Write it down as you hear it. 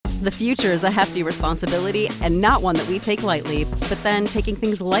The future is a hefty responsibility and not one that we take lightly. But then taking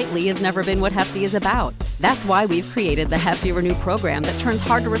things lightly has never been what Hefty is about. That's why we've created the Hefty Renew program that turns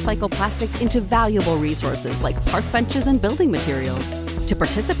hard-to-recycle plastics into valuable resources like park benches and building materials. To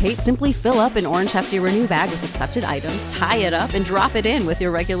participate, simply fill up an orange Hefty Renew bag with accepted items, tie it up, and drop it in with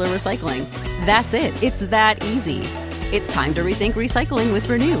your regular recycling. That's it. It's that easy. It's time to rethink recycling with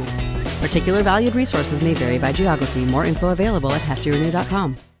Renew. Particular valued resources may vary by geography. More info available at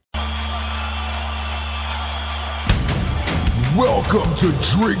heftyrenew.com. Welcome to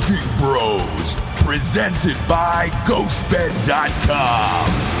Drinking Bros, presented by GhostBed.com.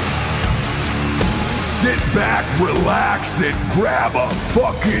 Sit back, relax, and grab a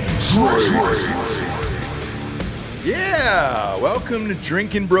fucking drink. Yeah, welcome to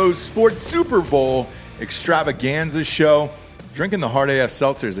Drinking Bros Sports Super Bowl Extravaganza Show. Drinking the Hard AF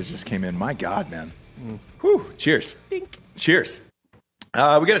seltzers that just came in. My God, man. Whew. Cheers. Cheers. We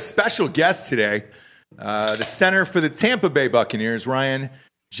got a special guest today. The center for the Tampa Bay Buccaneers, Ryan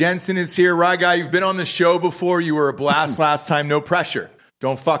Jensen, is here. Rye Guy, you've been on the show before. You were a blast last time. No pressure.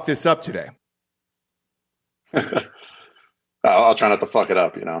 Don't fuck this up today. I'll try not to fuck it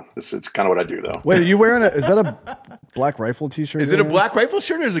up, you know. It's kind of what I do, though. Wait, are you wearing is that a Black Rifle t-shirt? Is it a Black Rifle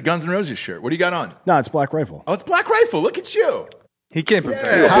shirt or is it a Guns N' Roses shirt? What do you got on? No, it's Black Rifle. Oh, it's Black Rifle. Look at you. He came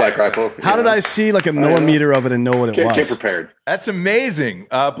prepared. Yeah. Black Rifle. How did I see like a millimeter of it and know what it was? Came prepared. That's amazing.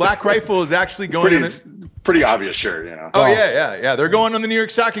 Black Rifle is actually going in the... Pretty obvious shirt, you know. Oh, yeah. They're going on the New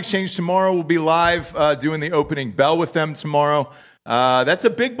York Stock Exchange tomorrow. We'll be live doing the opening bell with them tomorrow. That's a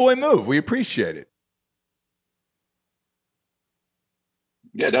big boy move. We appreciate it.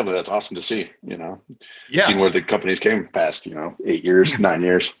 Yeah, definitely. That's awesome to see, you know. Yeah. Seeing where the companies came past, 8 years, 9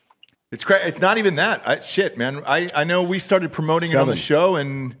 years. It's crazy. It's not even that. Shit, man. I know we started promoting it on the show,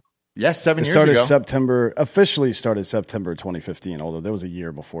 and 7 years ago. Officially started September 2015, although there was a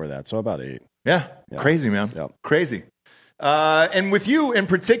year before that, so about 8. Yeah. Crazy, man. Yep. Crazy. And with you in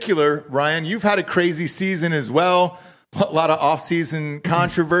particular, Ryan, you've had a crazy season as well. A lot of off-season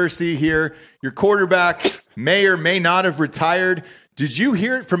controversy here. Your quarterback may or may not have retired. Did you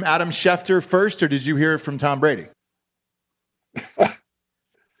hear it from Adam Schefter first, or did you hear it from Tom Brady?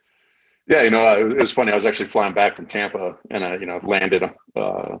 Yeah, it was funny. I was actually flying back from Tampa, and I, landed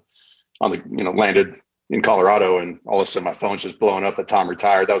landed in Colorado, and all of a sudden my phone's just blowing up that Tom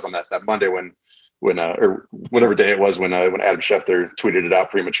retired. That was on that Monday when or whatever day it was when Adam Schefter tweeted it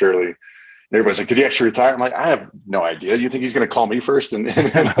out prematurely. And everybody's like, "Did he actually retire?" I'm like, "I have no idea. You think he's going to call me first and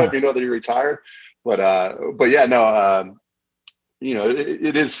let me know that he retired?" But yeah, no.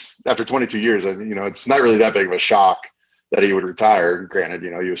 It is after 22 years. It's not really that big of a shock that he would retire. Granted, he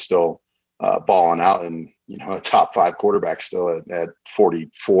was still balling out and a top 5 quarterback still at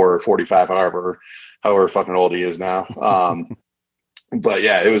 44, 45, however fucking old he is now. But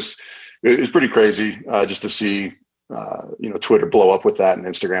yeah, it was pretty crazy just to see Twitter blow up with that and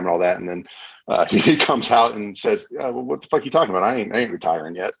Instagram and all that, and then he comes out and says, "What the fuck are you talking about? I ain't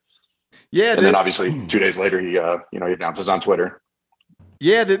retiring yet." Yeah, and then obviously 2 days later he announces on Twitter.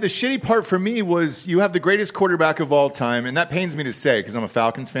 Yeah, the shitty part for me was you have the greatest quarterback of all time, and that pains me to say because I'm a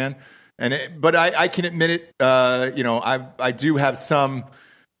Falcons fan. But I can admit it. I do have some.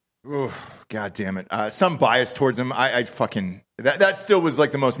 God damn it, some bias towards him. I fucking that still was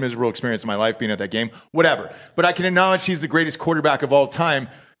like the most miserable experience of my life being at that game. Whatever. But I can acknowledge he's the greatest quarterback of all time.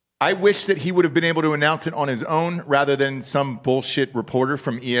 I wish that he would have been able to announce it on his own rather than some bullshit reporter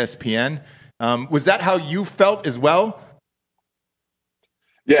from ESPN. Was that how you felt as well?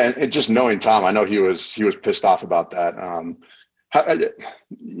 Yeah, and just knowing Tom, I know he was pissed off about that.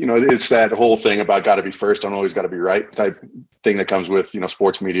 It's that whole thing about got to be first, don't always got to be right type thing that comes with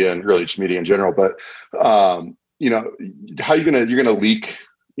sports media and really just media in general. But how you're gonna leak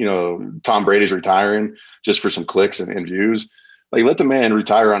Tom Brady's retiring just for some clicks and views? Like, let the man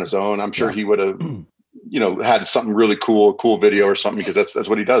retire on his own. I'm sure he would have had something really cool video or something, because that's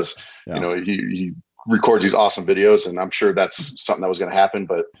what he does. Yeah. He records these awesome videos, and I'm sure that's something that was going to happen,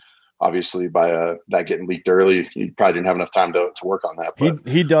 but obviously by that getting leaked early, he probably didn't have enough time to work on that. But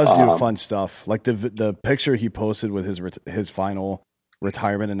he does do fun stuff. Like the picture he posted with his final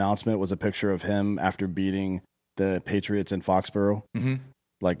retirement announcement was a picture of him after beating the Patriots in Foxborough. Mm-hmm.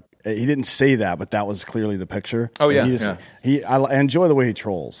 Like, he didn't say that, but that was clearly the picture. Oh yeah, I enjoy the way he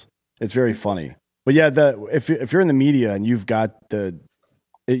trolls. It's very funny. But yeah, if you're in the media and you've got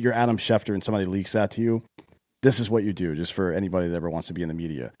you're Adam Schefter and somebody leaks that to you, this is what you do. Just for anybody that ever wants to be in the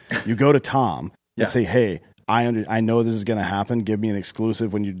media, you go to Tom and say, "Hey, I know this is going to happen. Give me an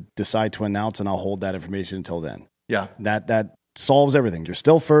exclusive when you decide to announce, and I'll hold that information until then." Yeah, that solves everything. You're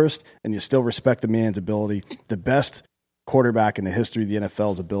still first, and you still respect the man's ability. The best quarterback in the history of the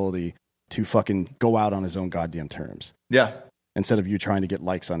NFL's ability to fucking go out on his own goddamn terms. Yeah. Instead of you trying to get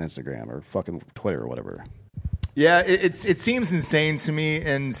likes on Instagram or fucking Twitter or whatever. Yeah, it seems insane to me,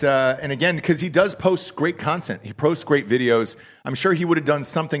 and again, because he does post great content, he posts great videos. I'm sure he would have done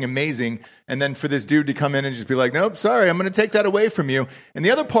something amazing, and then for this dude to come in and just be like, "Nope, sorry, I'm going to take that away from you." And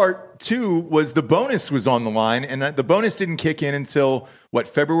the other part too was the bonus was on the line, and the bonus didn't kick in until what,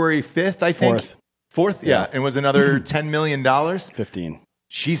 February 5th, I think. Fourth, yeah, and it was another $10 million. 15.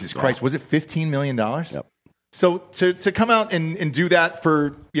 Jesus Christ, was it $15 million? Yep. So to come out and do that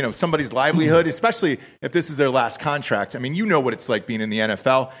for, you know, somebody's livelihood, especially if this is their last contract. I mean, you know what it's like being in the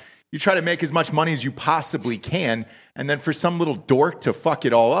NFL. You try to make as much money as you possibly can, and then for some little dork to fuck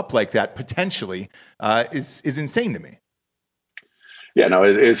it all up like that potentially is insane to me. Yeah, no,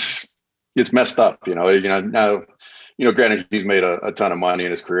 it's messed up. Now, granted, he's made a ton of money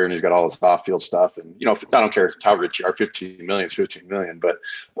in his career, and he's got all his off-field stuff. And I don't care how rich you are, 15 million is 15 million. But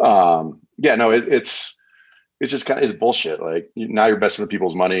it's just kind of, it's bullshit. Like, now you're messing with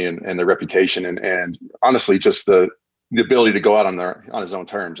people's money and their reputation, and honestly, just the ability to go out on his own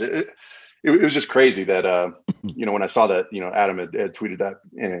terms. It was just crazy that when I saw that Adam had tweeted that,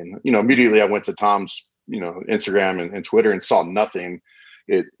 and immediately I went to Tom's Instagram and Twitter and saw nothing.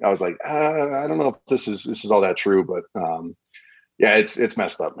 I was like, I don't know if this is all that true, but yeah, it's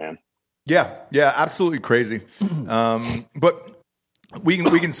messed up, man. Yeah, absolutely crazy. But we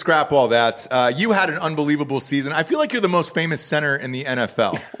can scrap all that. You had an unbelievable season. I feel like you're the most famous center in the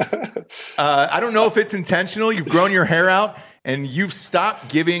NFL. I don't know if it's intentional. You've grown your hair out and you've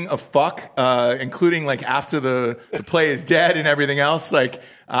stopped giving a fuck, including like after the play is dead and everything else. Like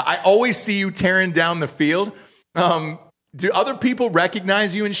I always see you tearing down the field. Do other people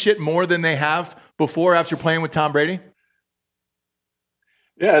recognize you and shit more than they have before after playing with Tom Brady?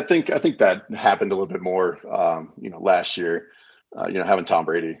 Yeah, I think that happened a little bit more, last year. Having Tom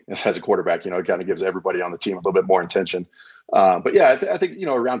Brady as a quarterback, it kind of gives everybody on the team a little bit more attention. But yeah, I think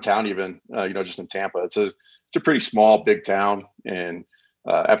around town, even just in Tampa, it's a pretty small, big town. And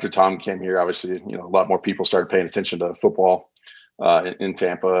after Tom came here, obviously, a lot more people started paying attention to football in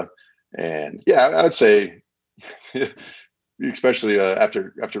Tampa. And yeah, I'd say, especially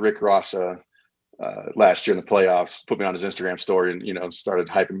after Rick Ross last year in the playoffs, put me on his Instagram story and started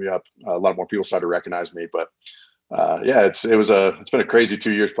hyping me up. A lot more people started to recognize me, but. It's been a crazy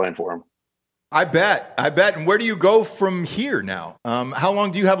 2 years playing for him. I bet. And where do you go from here now? How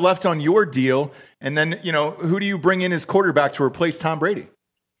long do you have left on your deal? And then, who do you bring in as quarterback to replace Tom Brady?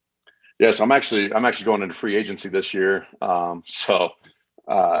 Yes, I'm actually going into free agency this year. With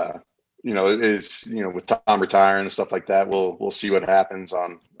Tom retiring and stuff like that, we'll see what happens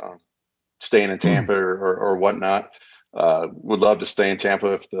on staying in Tampa or whatnot. Would love to stay in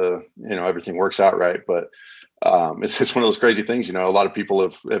Tampa if everything works out right, but. It's one of those crazy things, a lot of people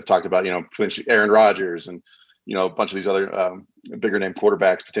have talked about, potentially Aaron Rodgers and, a bunch of these other bigger name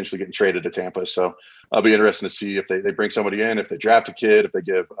quarterbacks potentially getting traded to Tampa. So I'll be interested to see if they bring somebody in, if they draft a kid, if they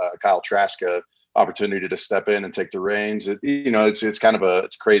give Kyle Trask a opportunity to step in and take the reins. It's kind of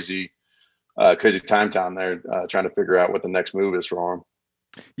it's crazy time down there trying to figure out what the next move is for him.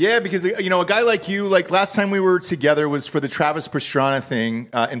 Yeah, because, a guy like you, like last time we were together was for the Travis Pastrana thing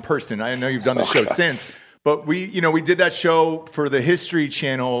in person. I know you've done the show since. But we did that show for the History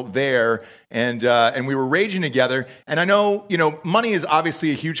Channel there, and we were raging together. And I know, money is obviously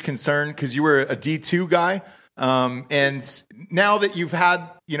a huge concern because you were a D2 guy. And now that you've had,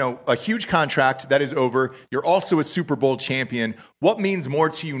 a huge contract that is over, you're also a Super Bowl champion. What means more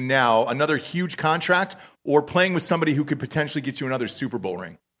to you now, another huge contract or playing with somebody who could potentially get you another Super Bowl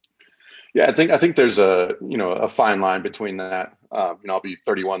ring? Yeah, I think there's a fine line between that. I'll be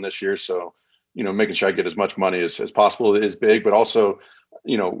 31 this year, so. Making sure I get as much money as possible is big, but also,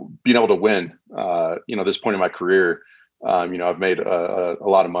 being able to win, this point in my career, I've made a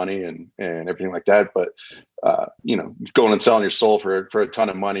lot of money and everything like that, but, going and selling your soul for a ton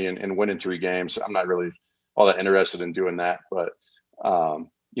of money and winning 3 games, I'm not really all that interested in doing that. But, for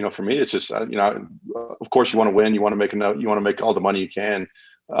me, it's just, of course you want to win, you want to make all the money you can.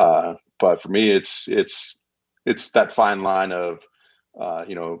 But for me, it's that fine line of,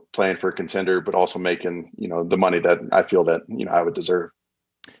 playing for a contender, but also making, the money that I feel that, I would deserve.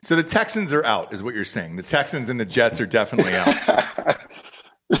 So the Texans are out is what you're saying. The Texans and the Jets are definitely out.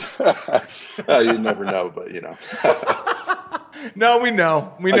 You never know, but No, we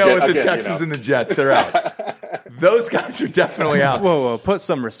know. We know with the Texans and the Jets, they're out. Those guys are definitely out. Whoa, put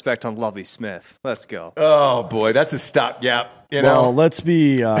some respect on Lovie Smith. Let's go. Oh boy, that's a stopgap. Well, let's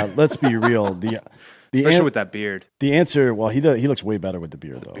be real. Especially with that beard. The answer, well, he looks way better with the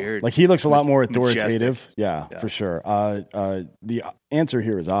beard, though. Beard. Like, he looks a lot more Majestic. authoritative. Yeah, for sure. The answer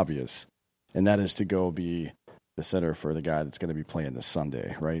here is obvious, and that is to go be the center for the guy that's going to be playing this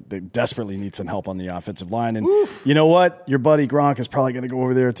Sunday, right? They desperately need some help on the offensive line. And you know what? Your buddy Gronk is probably going to go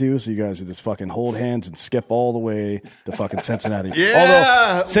over there, too, so you guys can just fucking hold hands and skip all the way to fucking Cincinnati.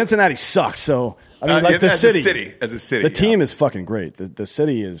 Although Cincinnati sucks, so... I mean, like as a city, the team is fucking great. The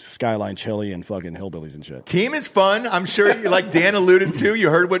city is skyline chili and fucking hillbillies and shit. Team is fun. I'm sure, like Dan alluded to,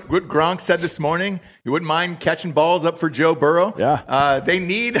 you heard what Gronk said this morning. You wouldn't mind catching balls up for Joe Burrow. Yeah. They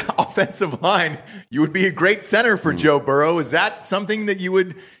need offensive line. You would be a great center for Joe Burrow. Is that something that you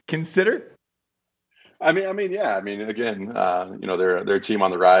would consider? I mean, yeah. I mean, again, they're a team on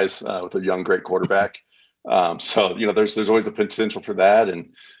the rise with a young, great quarterback. So there's always the potential for that,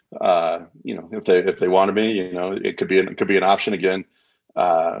 and if they wanted me, it could be an option again.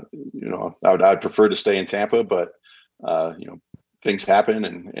 I'd prefer to stay in Tampa, but things happen,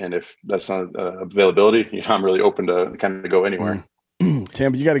 and if that's not availability, I'm really open to kind of go anywhere.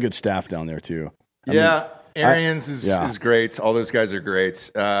 Tampa, you got a good staff down there too. Arians is great. All those guys are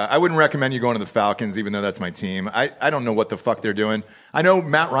great. I wouldn't recommend you going to the Falcons, even though that's my team. I don't know what the fuck they're doing. I know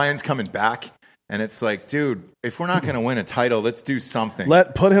Matt Ryan's coming back. And it's like, dude, if we're not going to win a title, let's do something.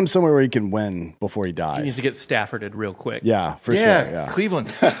 Put him somewhere where he can win before he dies. He needs to get Stafforded real quick. Yeah, for sure. Yeah, Cleveland.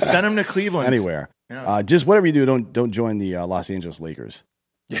 Send him to Cleveland. Anywhere. Yeah. Just whatever you do, don't join the Los Angeles Lakers.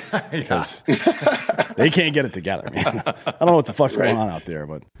 Because they can't get it together, man. I don't know what the fuck's going on out there,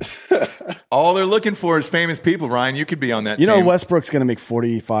 but all they're looking for is famous people. Ryan, you could be on that team. Westbrook's going to make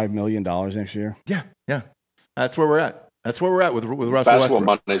 $45 million next year. Yeah. That's where we're at. That's where we're at with Russell Westbrook.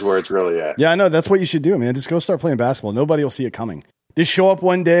 Westbrook. Money's where it's really at. Yeah, I know. That's what you should do, man. Just go start playing basketball. Nobody will see it coming. Just show up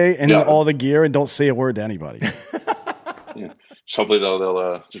one day and in all the gear and don't say a word to anybody. Yeah. Hopefully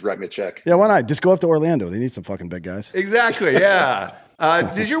they'll just write me a check. Yeah, why not? Just go up to Orlando. They need some fucking big guys. Exactly, yeah.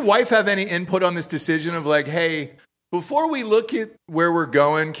 Does your wife have any input on this decision of like, hey, before we look at where we're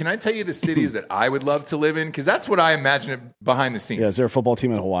going, can I tell you the cities that I would love to live in? Because that's what I imagine behind the scenes. Yeah, is there a football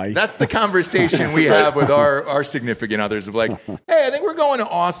team in Hawaii? That's the conversation we have with our significant others of like, hey, I think we're going to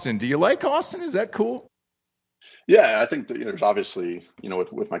Austin. Do you like Austin? Is that cool? Yeah, I think that there's obviously,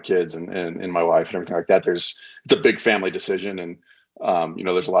 with my kids and my wife and everything like that, it's a big family decision, and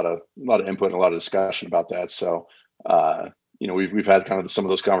there's a lot of input and a lot of discussion about that. So we've had kind of some of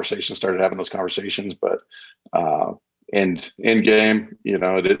those conversations, started having those conversations, but and in game,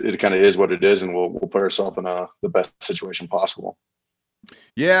 it kind of is what it is, and we'll put ourselves in the best situation possible.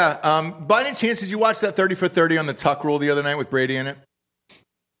 Yeah. By any chance, did you watch that 30 for 30 on the Tuck Rule the other night with Brady in it?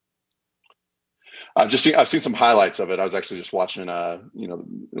 I've seen some highlights of it. I was actually just watching,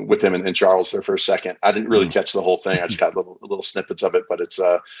 with him and Charles there for a second. I didn't really catch the whole thing. I just got little snippets of it, but it's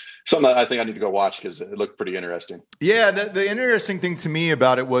something that I think I need to go watch because it looked pretty interesting. Yeah, the interesting thing to me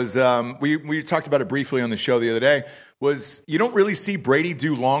about it was we talked about it briefly on the show the other day. Was you don't really see Brady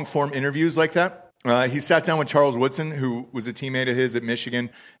do long form interviews like that. He sat down with Charles Woodson, who was a teammate of his at Michigan,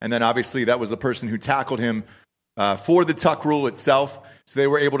 and then obviously that was the person who tackled him for the Tuck Rule itself. So they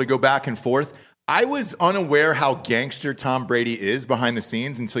were able to go back and forth. I was unaware how gangster Tom Brady is behind the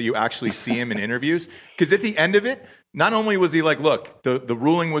scenes until you actually see him in interviews. Because at the end of it, not only was he like, look, the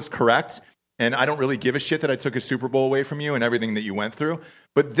ruling was correct, and I don't really give a shit that I took a Super Bowl away from you and everything that you went through,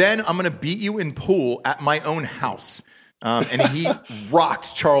 but then I'm going to beat you in pool at my own house. And he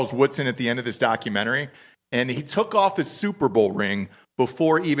rocked Charles Woodson at the end of this documentary, and he took off his Super Bowl ring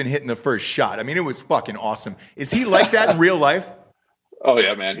before even hitting the first shot. I mean, it was fucking awesome. Is he like that in real life? Oh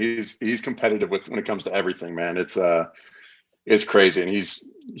yeah, man. He's competitive when it comes to everything, man. It's crazy, and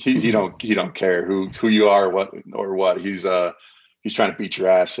he don't care who you are or what. He's trying to beat your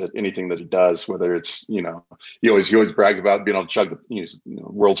ass at anything that he does. Whether it's he always brags about being able to chug the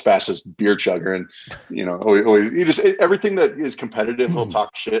world's fastest beer chugger, and he just everything that is competitive. He'll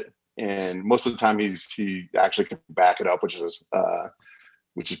talk shit, and most of the time he actually can back it up, which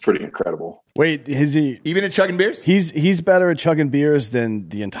is pretty incredible. Wait, is he even at chugging beers? He's better at chugging beers than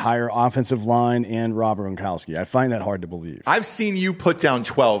the entire offensive line and Rob Gronkowski. I find that hard to believe. I've seen you put down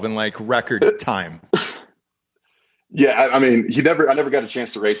 12 in like record time. Yeah, I mean, I never got a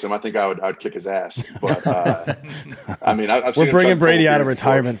chance to race him. I think I'd kick his ass. But I mean, we're bringing Brady out of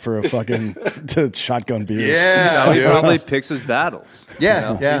retirement for a fucking to shotgun beers. Yeah, he probably picks his battles.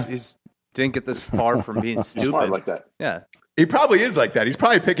 Yeah, yeah. He's didn't get this far from being stupid. Smart like that. Yeah. He probably is like that. He's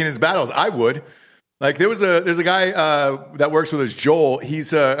probably picking his battles. I would. Like there's a guy that works with us, Joel.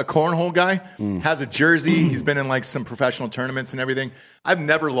 He's a cornhole guy, has a jersey. He's been in like some professional tournaments and everything. I've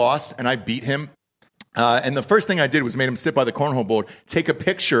never lost, and I beat him And the first thing I did was made him sit by the cornhole board, take a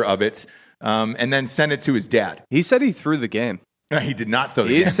picture of it, and then send it to his dad. He said he threw the game. He did not throw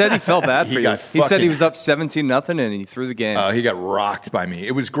the He game. said he felt bad for you. He said he was up 17-0 and he threw the game. He got rocked by me.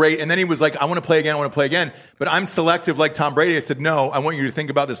 It was great. And then he was like, I want to play again. I want to play again. But I'm selective like Tom Brady. I said, no, I want you to think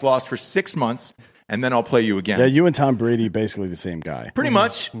about this loss for 6 months, and then I'll play you again. Yeah, you and Tom Brady basically the same guy. Pretty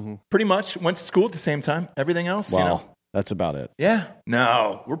much. Pretty much. Went to school at the same time. Everything else, Well, you know. that's about it. Yeah.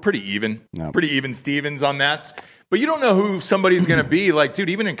 No, we're pretty even. No. Pretty even Stevens on that. But you don't know who somebody's going to be. Like, dude,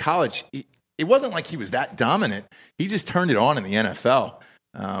 even in college, it wasn't like he was that dominant. He just turned it on in the NFL.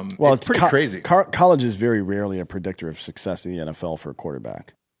 Well, it's pretty crazy. College is very rarely a predictor of success in the NFL for a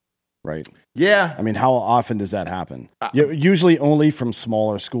quarterback, right? Yeah. I mean, how often does that happen? Usually only from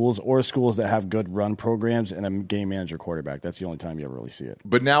smaller schools or schools that have good run programs and a game manager quarterback. That's the only time you ever really see it.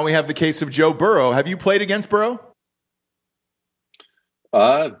 But now we have the case of Joe Burrow. Have you played against Burrow?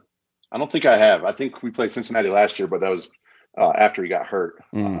 I don't think I have. I think we played Cincinnati last year, but that was after he got hurt.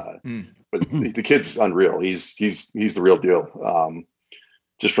 But the kid's unreal. He's the real deal.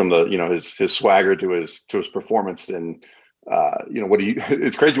 Just from the his swagger to his performance, and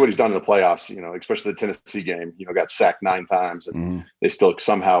it's crazy what he's done in the playoffs. Especially the Tennessee game. Got sacked 9 times, and they still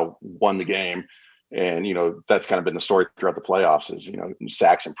somehow won the game. And that's kind of been the story throughout the playoffs. Is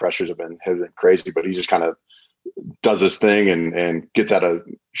sacks and pressures have been crazy, but he just kind of does his thing and gets out of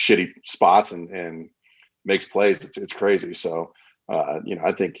shitty spots and makes plays. It's crazy. So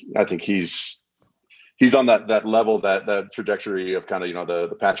I think he's on that level, that trajectory of kind of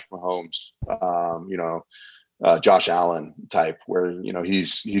the Patrick Mahomes, Josh Allen type, where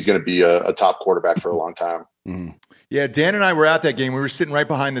he's going to be a top quarterback for a long time. Yeah, Dan and I were at that game. We were sitting right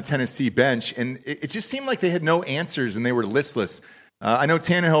behind the Tennessee bench, and it just seemed like they had no answers and they were listless. I know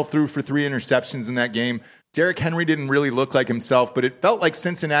Tannehill threw for 3 interceptions in that game. Derrick Henry didn't really look like himself, but it felt like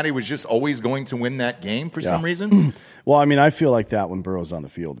Cincinnati was just always going to win that game for some reason. Well, I mean, I feel like that when Burrow's on the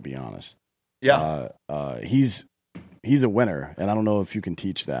field, to be honest. Yeah. He's a winner, and I don't know if you can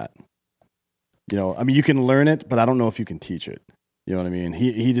teach that. I mean, you can learn it, but I don't know if you can teach it. You know what I mean?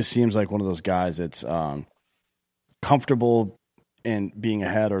 He just seems like one of those guys that's comfortable in being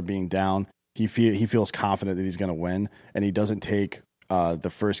ahead or being down. He feels confident that he's going to win, and he doesn't take the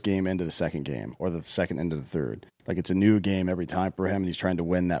first game into the second game or the second into the third. Like, it's a new game every time for him, and he's trying to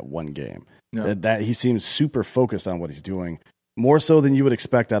win that one game. No. That he seems super focused on what he's doing, more so than you would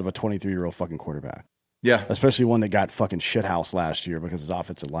expect out of a 23-year-old fucking quarterback. Yeah. Especially one that got fucking shithoused last year because his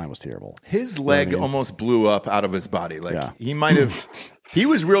offensive line was terrible. His leg almost blew up out of his body. Like, he might have – he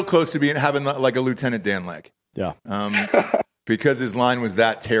was real close to having like a Lieutenant Dan leg. Yeah. Because his line was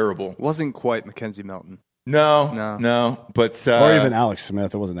that terrible. Wasn't quite Mackenzie Milton. No. But or even Alex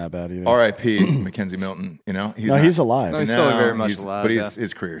Smith. It wasn't that bad either. R.I.P. Mackenzie Milton. He's alive. No, he's still very much alive. But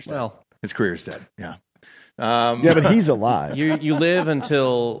his career's dead. Well, his career's dead. Yeah. Yeah, but he's alive. you live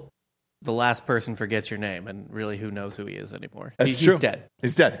until the last person forgets your name, and really, who knows who he is anymore? That's true. He's dead.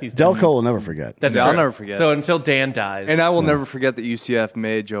 He's dead. He's dead. Delco will never forget. That's I'll true. never forget. So until Dan dies, And I will never forget that UCF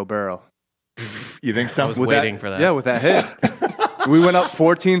made Joe Burrow. You think so? I was waiting for that. Yeah, with that hit. We went up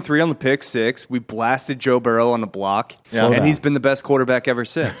 14-3 on the pick 6. We blasted Joe Burrow on the block, and he's been the best quarterback ever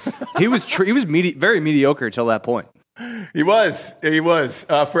since. He was very mediocre until that point. He was for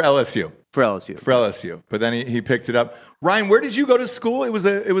LSU. For LSU. But then he picked it up. Ryan, where did you go to school? It was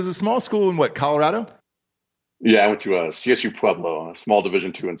a small school in what, Colorado? Yeah, I went to CSU Pueblo, a small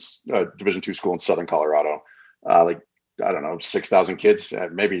Division II school in Southern Colorado. I don't know, 6,000 kids.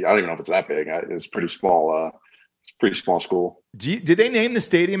 Maybe I don't even know if it's that big. It's pretty small. It's a pretty small school. Did they name the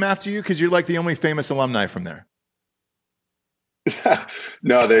stadium after you? Because you're like the only famous alumni from there.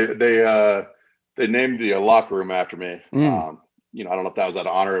 No, they named the locker room after me. I don't know if that was out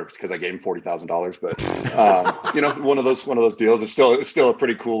of honor because I gave him $40,000, but one of those deals. It's still a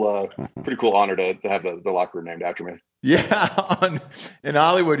pretty cool honor to have the locker room named after me. Yeah, in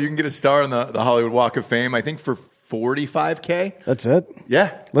Hollywood, you can get a star on the Hollywood Walk of Fame. I think for $45K. That's it.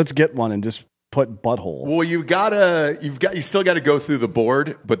 Yeah, let's get one and just put butthole. Well, you still got to go through the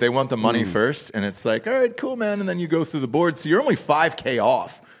board, but they want the money first, and it's like, all right, cool, man, and then you go through the board, so you're only $5K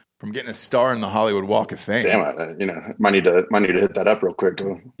off from getting a star in the Hollywood Walk of Fame. Damn it! Might need to hit that up real quick.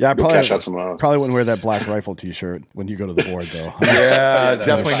 Go cash out some. Probably wouldn't wear that Black Rifle T-shirt when you go to the board, though. Yeah,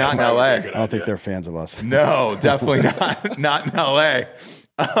 definitely not in LA. I don't think they're fans of us. No, definitely not in LA.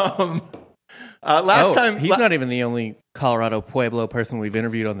 Last time, he's not even the only Colorado Pueblo person we've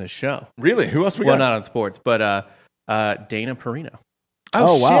interviewed on this show. Really? Who else we Well, got? not on sports, but Dana Perino.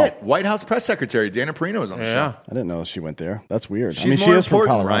 Oh, wow. shit. White House press secretary Dana Perino was on the show. I didn't know she went there. That's weird. She's she more is from important,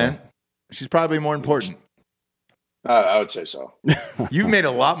 Colorado. Ryan. She's probably more important. I would say so. You've made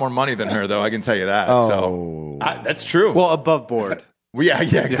a lot more money than her, though. I can tell you that. Oh. That's true. Well, above board. Yeah,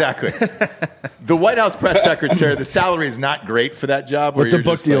 exactly. The White House press secretary, the salary is not great for that job. But the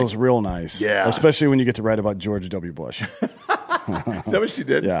book deal is real nice. Yeah. Especially when you get to write about George W. Bush. Is that what she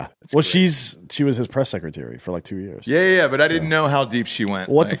did? Yeah. That's Well, great. she was his press secretary for like 2 years. Yeah, but I didn't know how deep she went.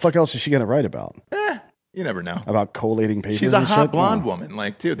 What the fuck else is she going to write about? You never know. About collating papers? She's a and hot shit? blonde No. woman.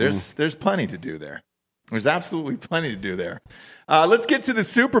 Like, dude, there's plenty to do there. There's absolutely plenty to do there. Let's get to the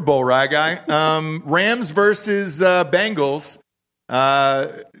Super Bowl, right, guy? Rams versus Bengals.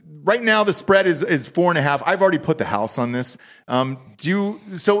 Right now, the spread is 4.5. I've already put the house on this.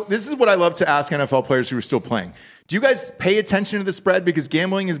 So this is what I love to ask NFL players who are still playing. Do you guys pay attention to the spread? Because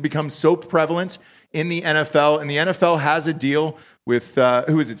gambling has become so prevalent in the NFL, and the NFL has a deal with,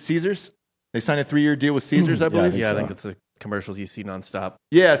 who is it, Caesars? They signed a 3-year deal with Caesars, I believe. I think that's the commercials you see nonstop.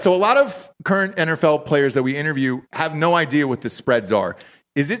 Yeah, so a lot of current NFL players that we interview have no idea what the spreads are.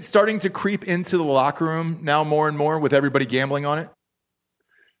 Is it starting to creep into the locker room now more and more with everybody gambling on it?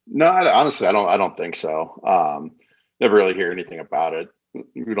 No, honestly, I don't think so. Never really hear anything about it.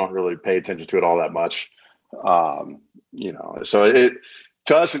 We don't really pay attention to it all that much. So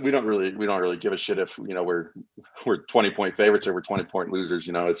to us, we don't really give a shit if we're 20-point favorites or we're 20-point losers.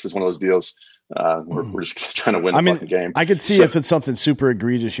 It's just one of those deals. We're just trying to win the fucking game. I could see if it's something super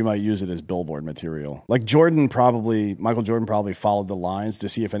egregious, you might use it as billboard material. Like Michael Jordan probably followed the lines to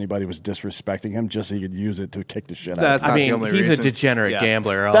see if anybody was disrespecting him, just so he could use it to kick the shit out of him. Not the only he's reason. a degenerate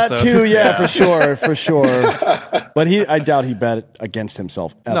gambler. That Also, too, for sure. But I doubt he bet against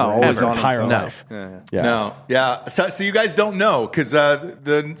himself ever in his on entire himself. life. No. Yeah. So you guys don't know because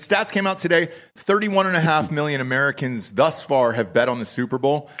the stats came out today. 31.5 million Americans thus far have bet on the Super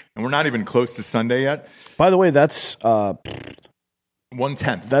Bowl, and we're not even close to Sunday yet. By the way, that's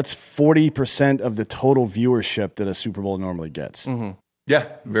 1/10. That's 40% of the total viewership that a Super Bowl normally gets. Mm-hmm. Yeah,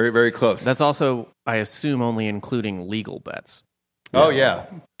 very, very close. That's also, I assume, only including legal bets. Oh, yeah.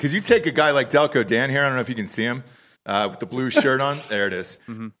 Because you take a guy like Delco Dan here. I don't know if you can see him with the blue shirt on. There it is.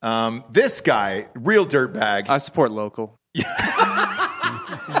 This guy, real dirtbag. I support local.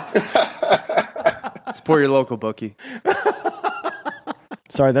 Support your local bookie.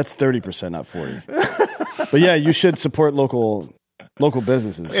 Sorry, that's 30%, not 40. But yeah, you should support local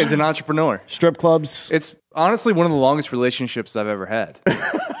businesses. As an entrepreneur. Strip clubs. It's honestly one of the longest relationships I've ever had.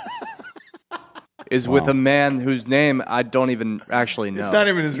 Is with a man whose name I don't even actually know. It's not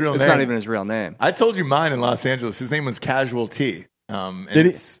even his real name. It's not even his real name. I told you mine in Los Angeles. His name was Casual T.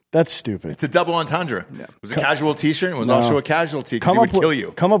 That's stupid. It's a double entendre. Yeah. It was a casual T-shirt and it was also a casualty because he would kill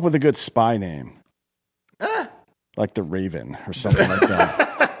you. Come up with a good spy name. Like the Raven or something like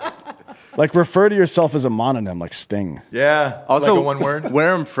that. Like refer to yourself as a mononym like Sting. Yeah. Also, like a one word.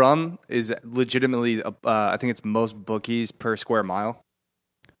 Where I'm from is legitimately, I think it's most bookies per square mile.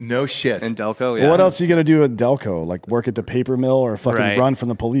 No shit. In Delco, yeah. Well, what else are you going to do at Delco? Like work at the paper mill or fucking run from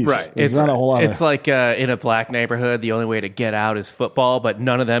the police? Right. It's not a whole lot. It's like in a black neighborhood, the only way to get out is football, but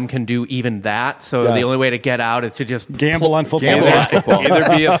none of them can do even that. So the only way to get out is to just gamble on football.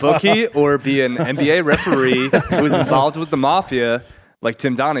 Either be a bookie or be an NBA referee who was involved with the mafia, like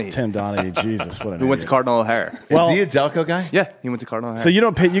Tim Donahue. Jesus, what an who went to Cardinal O'Hare. Is he a Delco guy? Yeah, he went to Cardinal O'Hare. So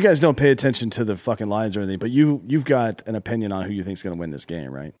you guys don't pay attention to the fucking lines or anything, but you've got an opinion on who you think is going to win this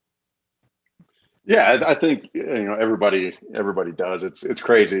game, right? Yeah, I think everybody does. It's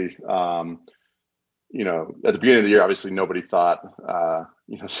crazy. At the beginning of the year, obviously nobody thought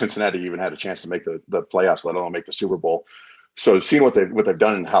Cincinnati even had a chance to make the playoffs, let alone make the Super Bowl. So seeing what they've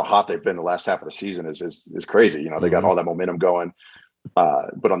done and how hot they've been the last half of the season is crazy. They got all that momentum going.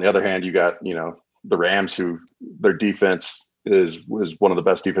 But on the other hand, you got the Rams, who their defense is one of the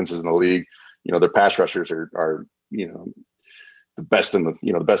best defenses in the league. Their pass rushers are the best in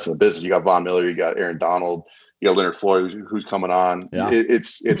the business. You got Von Miller, you got Aaron Donald, you got Leonard Floyd, who's coming on. Yeah.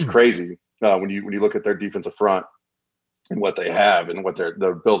 It's crazy when you look at their defensive front and what they have and what their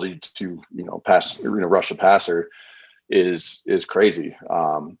ability to pass, rush a passer is crazy.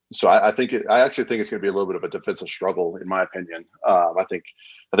 So I actually think it's going to be a little bit of a defensive struggle, in my opinion. I think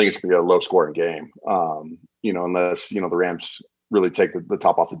it's going to be a low scoring game. Unless the Rams really take the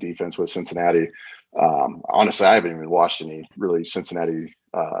top off the defense with Cincinnati. Honestly, I haven't even watched any really Cincinnati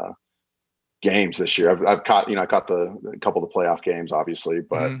games this year. I've caught a couple of the playoff games, obviously,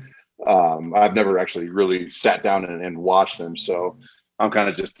 but I've never actually really sat down and watched them. So I'm kind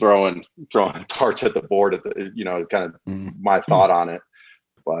of just throwing darts at the board at the my thought on it.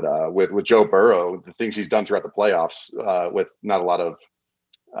 But with Joe Burrow, the things he's done throughout the playoffs, with not a lot of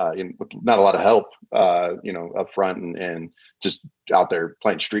help, up front and just out there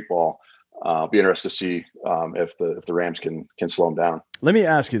playing street ball. Be interested to see if the Rams can slow them down. Let me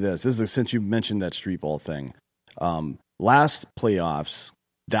ask you this. Since you mentioned that street ball thing. Last playoffs,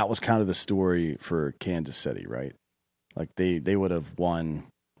 that was kind of the story for Kansas City, right? Like they would have won.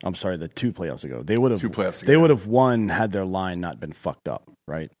 I'm sorry, the 2 playoffs ago. They would have won had their line not been fucked up,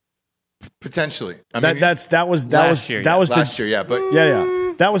 right? Potentially. That was last year, yeah.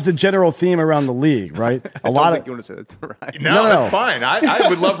 That was the general theme around the league, right? You want to say that to Ryan. No, that's fine. I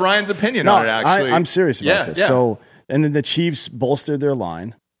would love Ryan's opinion on it, actually. I'm serious about this. Yeah. So, and then the Chiefs bolstered their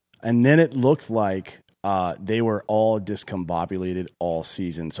line, and then it looked like they were all discombobulated all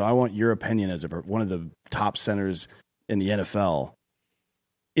season. So I want your opinion as one of the top centers in the NFL.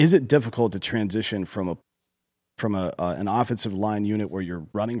 Is it difficult to transition from an offensive line unit where you're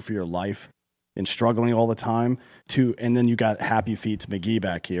running for your life and struggling all the time and then you got Happy Feet's McGee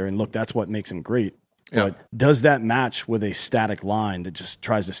back here, and look, that's what makes him great. Yeah. But does that match with a static line that just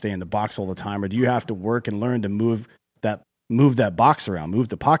tries to stay in the box all the time, or do you have to work and learn to move that box around, move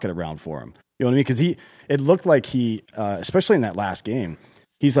the pocket around for him? You know what I mean? Because it looked like he, especially in that last game,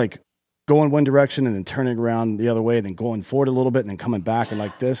 he's like going one direction and then turning around the other way, and then going forward a little bit and then coming back and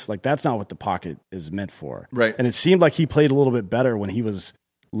like this. Like, that's not what the pocket is meant for. Right. And it seemed like he played a little bit better when he was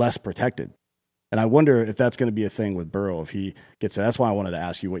less protected. And I wonder if that's going to be a thing with Burrow if he gets that. That's why I wanted to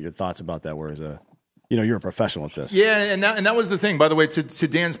ask you what your thoughts about that were as you're a professional at this. Yeah, and that was the thing. By the way, to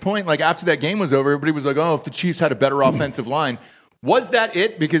Dan's point, like after that game was over, everybody was like, oh, if the Chiefs had a better offensive line. Was that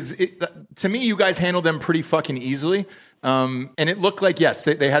it? Because to me, you guys handled them pretty fucking easily. And it looked like, yes,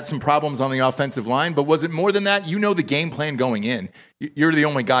 they had some problems on the offensive line, but was it more than that? You know the game plan going in. You're the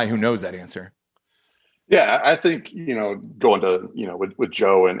only guy who knows that answer. Yeah, I think, going to, with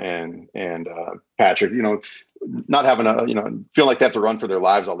Joe and Patrick, not having feel like they have to run for their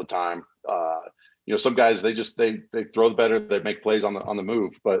lives all the time. Some guys, they throw the better, they make plays on the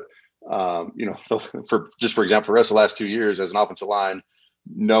move. But, for example, for the rest of the last 2 years as an offensive line,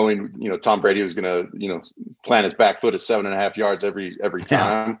 knowing, Tom Brady was going to, plant his back foot at 7.5 yards every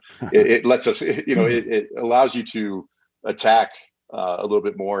time, it lets us, it allows you to attack a little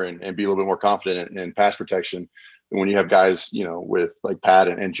bit more and be a little bit more confident in pass protection. And when you have guys, with like Pat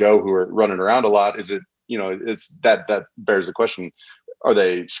and Joe who are running around a lot, is it, it's that bears the question, are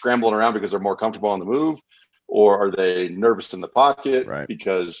they scrambling around because they're more comfortable on the move, or are they nervous in the pocket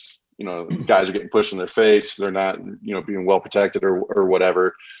because, guys are getting pushed in their face, they're not, being well protected or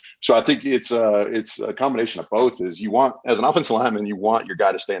whatever. So I think it's a combination of both. Is you want, as an offensive lineman, you want your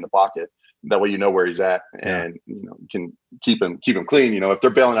guy to stay in the pocket. That way, where he's at, and you can keep him clean. If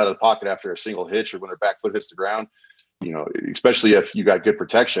they're bailing out of the pocket after a single hitch or when their back foot hits the ground, especially if you got good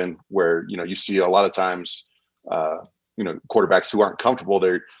protection, where you see a lot of times, quarterbacks who aren't comfortable,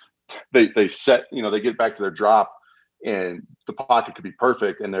 they set, they get back to their drop, and the pocket could be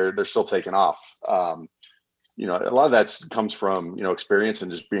perfect, and they're still taking off. A lot of that comes from experience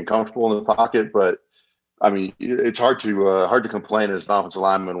and just being comfortable in the pocket, but. I mean, it's hard to complain as an offensive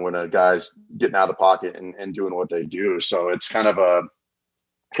lineman when a guy's getting out of the pocket and doing what they do. So it's kind of a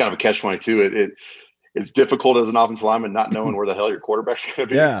catch-22. It's difficult as an offensive lineman not knowing where the hell your quarterback's going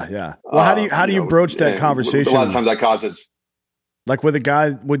to be. Yeah. Well, how do you broach that conversation? A lot of times that causes, like with a guy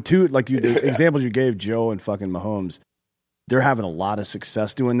with two, like the examples you gave, Joe and fucking Mahomes. They're having a lot of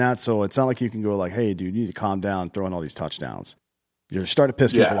success doing that. So it's not like you can go like, "Hey, dude, you need to calm down, throwing all these touchdowns." You're starting to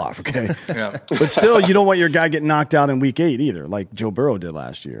piss people off, okay? Yeah. But still, you don't want your guy getting knocked out in week 8 either, like Joe Burrow did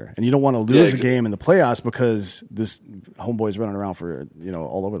last year. And you don't want to lose a game in the playoffs because this homeboy's running around for,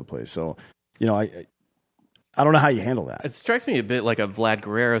 all over the place. So, I don't know how you handle that. It strikes me a bit like a Vlad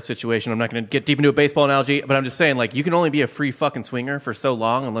Guerrero situation. I'm not going to get deep into a baseball analogy, but I'm just saying, like, you can only be a free fucking swinger for so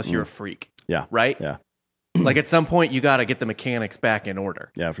long unless you're a freak. Yeah. Right? Yeah. Like, at some point, you got to get the mechanics back in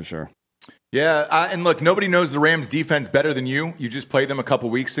order. Yeah, for sure. Yeah, and look, nobody knows the Rams' defense better than you. You just played them a couple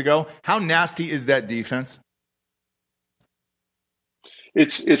weeks ago. How nasty is that defense?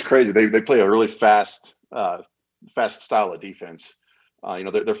 It's crazy. They play a really fast style of defense.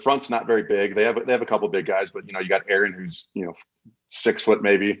 Their front's not very big. They have a couple of big guys, but you got Aaron, who's 6 foot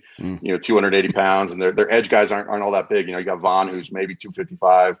maybe, 280 pounds, and their edge guys aren't all that big. You got Vaughn, who's maybe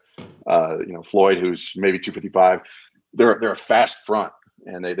 255. Floyd, who's maybe 255. They're a fast front.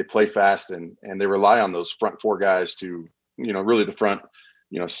 And they play fast and they rely on those front 4 guys to, really the front,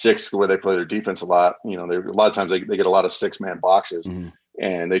 6 where they play their defense a lot. A lot of times they get a lot of 6-man boxes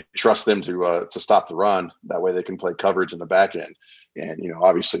and they trust them to stop the run. That way they can play coverage in the back end. And,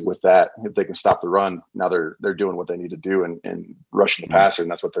 obviously with that, if they can stop the run, now they're doing what they need to do and rushing the passer. And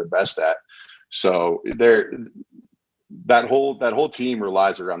that's what they're best at. So that whole team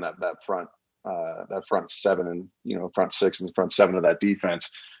relies around that front 7 and front 6 and front 7 of that defense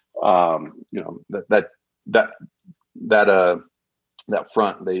that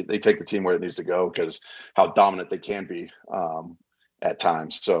front, they take the team where it needs to go because how dominant they can be at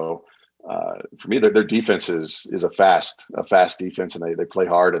times. So for me, their defense is a fast defense, and they play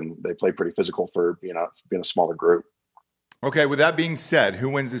hard and they play pretty physical for being a smaller group. Okay, with that being said, who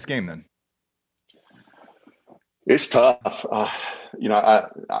wins this game then? It's tough. I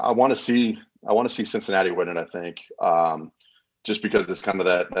want to see Cincinnati win it. I think just because it's kind of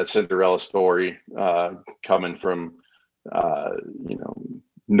that Cinderella story coming from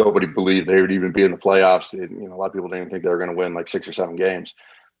nobody believed they would even be in the playoffs. A lot of people didn't think they were going to win like 6 or 7 games.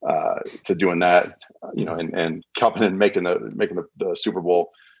 To doing that, and coming and making the Super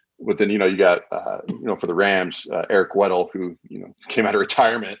Bowl. But then, you got, for the Rams, Eric Weddle, who, came out of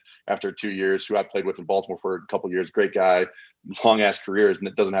retirement after 2 years, who I played with in Baltimore for a couple of years. Great guy, long ass careers, and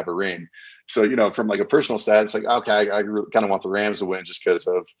it doesn't have a ring. So, from like a personal stat, it's like, okay, I really kind of want the Rams to win just because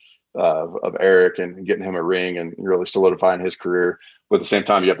of Eric and getting him a ring and really solidifying his career. But at the same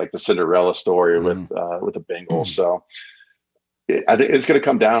time, you have like the Cinderella story with the Bengals. So I think it's going to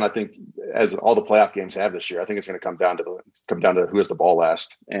come down. I think as all the playoff games have this year, I think it's going to come down to who has the ball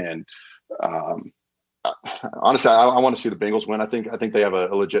last. And honestly, I want to see the Bengals win. I think they have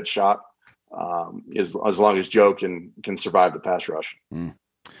a legit shot as long as Joe can survive the pass rush.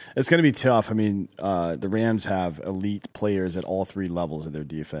 It's going to be tough. I mean, the Rams have elite players at all 3 levels of their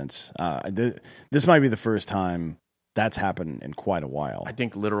defense. This might be the first time that's happened in quite a while. I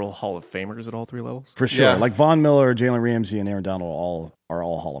think literal Hall of Famers at all 3 levels. For sure. Yeah. Like Von Miller, Jalen Ramsey, and Aaron Donald are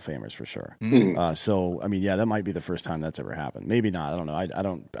all Hall of Famers for sure. Mm-hmm. So, I mean, yeah, that might be the first time that's ever happened. Maybe not. I don't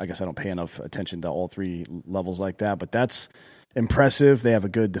know. I guess I don't pay enough attention to all 3 levels like that, but that's impressive. They have a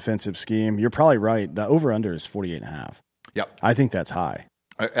good defensive scheme. You're probably right. The over-under is 48.5. Yep. I think that's high.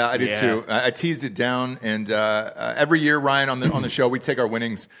 I did too. I teased it down, and every year, Ryan, on the show, we take our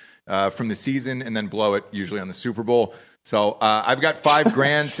winnings from the season and then blow it usually on the Super Bowl. So I've got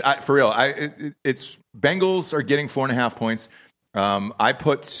 $5,000 for real. It's Bengals are getting 4.5 points. I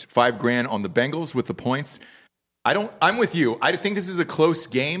put $5,000 on the Bengals with the points. I'm with you. I think this is a close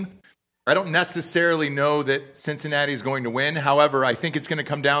game. I don't necessarily know that Cincinnati is going to win. However, I think it's going to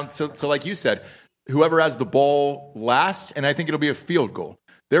come down to like you said, whoever has the ball last, and I think it'll be a field goal.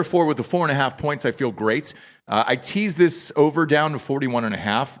 Therefore, with the 4.5 points, I feel great. I teased this over down to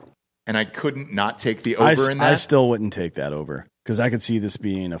 41.5. And I couldn't not take the over in that. I still wouldn't take that over because I could see this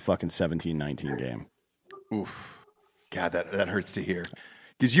being a fucking 17-19 game. Oof. God, that hurts to hear.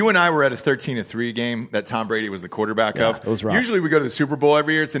 Because you and I were at a 13-3 game that Tom Brady was the quarterback of. It was rough. Usually we go to the Super Bowl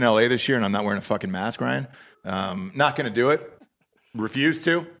every year. It's in LA this year, and I'm not wearing a fucking mask, Ryan. Not going to do it. Refuse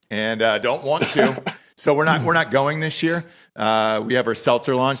to, and don't want to. So we're not going this year. We have our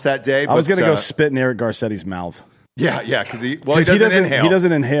seltzer launch that day. I was going to go spit in Eric Garcetti's mouth. Yeah, because he doesn't inhale. He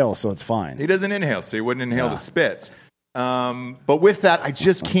doesn't inhale, so it's fine. He doesn't inhale, so he wouldn't inhale the spits. But with that, I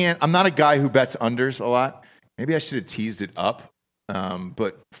just can't. I'm not a guy who bets unders a lot. Maybe I should have teased it up.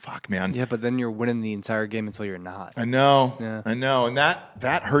 But fuck, man. Yeah, but then you're winning the entire game until you're not. I know. Yeah. I know. And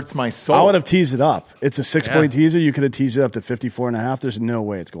that hurts my soul. I would have teased it up. It's a 6-point teaser. You could have teased it up to 54.5. There's no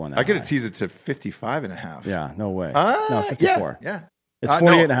way it's going that I could have high. teased it to 55.5. Yeah, no way. No, 54. Yeah. It's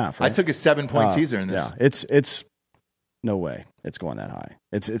 48.5, right? I took a 7-point teaser in this. Yeah, it's no way it's going that high.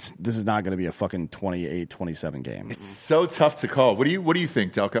 This is not going to be a fucking 28-27 game. It's so tough to call. What do you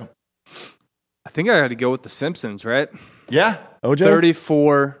think, Delco? I think I had to go with the Simpsons, right? Yeah. OJ?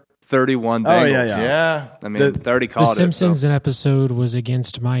 34-31 Bengals. Oh, yeah. I mean, 30 called it. The Simpsons episode was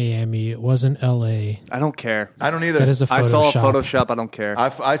against Miami. It wasn't L.A. I don't care. I don't either. That is a Photoshop. I saw a Photoshop. I don't care.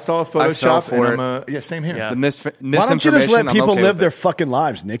 I saw a Photoshop. Same here. Yeah. The Why don't you just let people live their fucking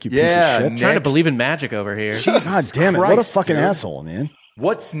lives, Nick, you piece of shit? I'm trying to believe in magic over here. God damn it. What a fucking asshole, man.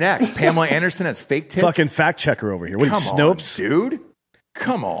 What's next? Pamela Anderson has fake tits? Fucking fact checker over here. What are you, Snopes? Dude.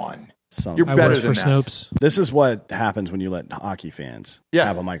 Come on. You're better than for Snopes. This is what happens when you let hockey fans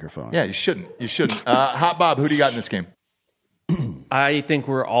have a microphone. Yeah, you shouldn't. Hot Bob, who do you got in this game? I think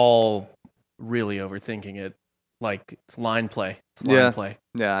we're all really overthinking it. Like, it's line play. Play.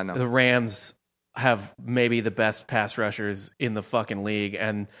 Yeah, I know. The Rams have maybe the best pass rushers in the fucking league,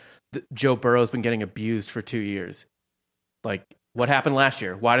 and Joe Burrow's been getting abused for 2 years. Like, what happened last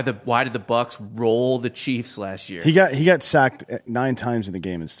year? Why did the Bucs roll the Chiefs last year? He got sacked 9 times in the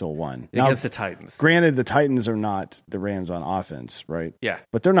game and still won against the Titans. Granted, the Titans are not the Rams on offense, right? Yeah,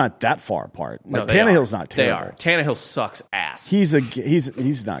 but they're not that far apart. No, Tannehill's not terrible. They are. Tannehill sucks ass. He's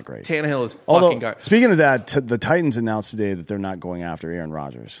not great. Tannehill is fucking garbage. Speaking of that, the Titans announced today that they're not going after Aaron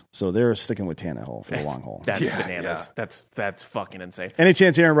Rodgers, so they're sticking with Tannehill for the long haul. That's bananas. Yeah. That's fucking insane. Any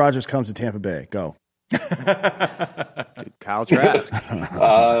chance Aaron Rodgers comes to Tampa Bay? Go. Dude, Kyle Trask.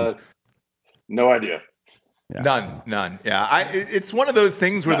 No idea. Yeah. None. Yeah, it's one of those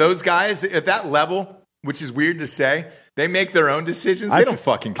things where those guys at that level, which is weird to say, they make their own decisions. They don't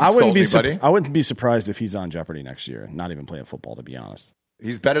fucking consult anybody. I wouldn't be surprised if he's on Jeopardy next year, not even playing football, to be honest.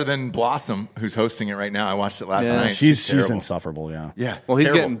 He's better than Blossom, who's hosting it right now. I watched it last night. She's insufferable, yeah. Yeah. Well,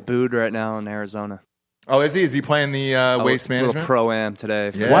 he's getting booed right now in Arizona. Oh, is he? Is he playing the waste management? Little pro-am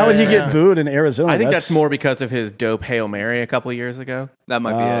today. Yeah. Why would he get booed in Arizona? I think that's more because of his dope Hail Mary a couple of years ago. That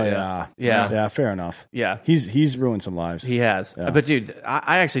might be it, yeah. Yeah. Fair enough. Yeah. He's ruined some lives. He has. Yeah. But, dude,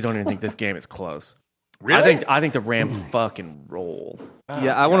 I actually don't even think this game is close. Really? I think the Rams fucking roll.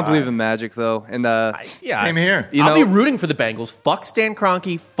 I want to believe in magic, though. And Same here. I'll be rooting for the Bengals. Fuck Stan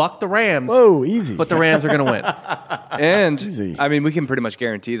Kroenke. Fuck the Rams. Whoa, easy. But the Rams are going to win. And Easy. I mean, we can pretty much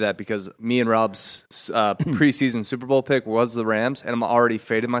guarantee that because me and Rob's preseason Super Bowl pick was the Rams, and I'm already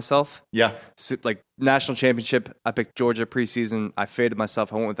faded myself. Yeah. So, like national championship, I picked Georgia preseason. I faded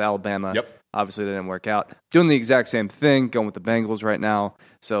myself. I went with Alabama. Yep. Obviously, that didn't work out. Doing the exact same thing, going with the Bengals right now.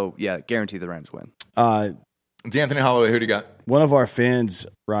 So, yeah, guarantee the Rams win. D'Anthony Holloway, who do you got? One of our fans,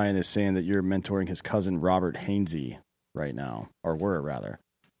 Ryan, is saying that you're mentoring his cousin Robert Hainsey right now, or were rather.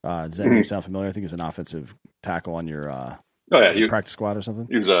 Does that name sound familiar? I think he's an offensive tackle on your practice squad or something.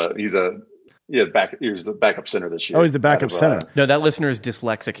 He was the backup center this year. Oh, he's the backup center. No, that listener is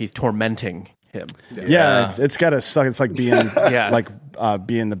dyslexic. He's tormenting him. Yeah, it's got to suck. It's like being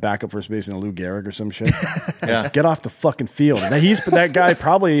being the backup first baseman of Lou Gehrig or some shit. Yeah. Get off the fucking field. That guy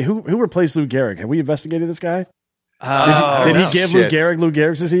probably who replaced Lou Gehrig? Have we investigated this guy? Did he give Lou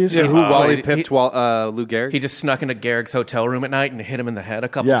Gehrig's disease? Yeah, Wally pipped Lou Gehrig? He just snuck into Gehrig's hotel room at night and hit him in the head a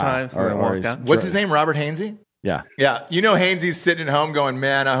couple times. And then walked out. What's his name? Robert Hainsey? Yeah. Yeah. You know, Hainsey's sitting at home going,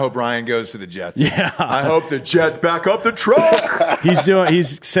 man, I hope Ryan goes to the Jets. Yeah. I hope the Jets back up the truck.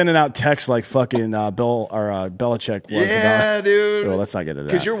 He's sending out texts like fucking Belichick was. Yeah, dude. Well, let's not get into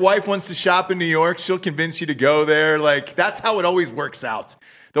that. Because your wife wants to shop in New York. She'll convince you to go there. Like, that's how it always works out.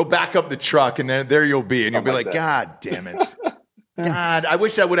 They'll back up the truck, and then there you'll be. And you'll be like, God damn it. God, I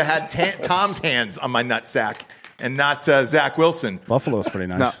wish I would have had Tom's hands on my nutsack and not Zach Wilson. Buffalo's pretty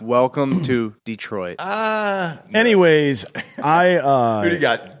nice. Welcome to Detroit. Anyways, Who do you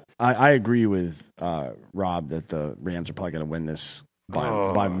got? I agree with Rob that the Rams are probably going to win this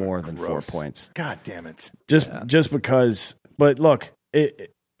by more than 4 points. God damn it. Just because. But look,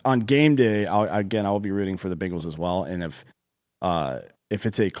 on game day, I'll be rooting for the Bengals as well. And if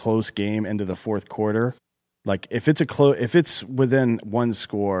it's a close game into the fourth quarter, like if it's within one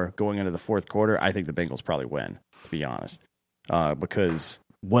score going into the fourth quarter, I think the Bengals probably win, to be honest. Because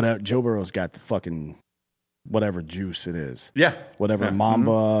Joe Burrow's got the fucking whatever juice it is. Yeah. Whatever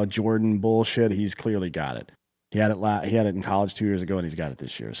Mamba Jordan bullshit, he's clearly got it. He had it in college 2 years ago, and he's got it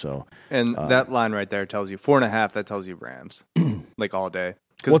this year. So, and that line right there tells you 4.5. That tells you Rams, like all day.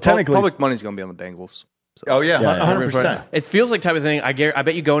 Because technically, public money's going to be on the Bengals. So. Oh yeah, 100%. It feels like type of thing. I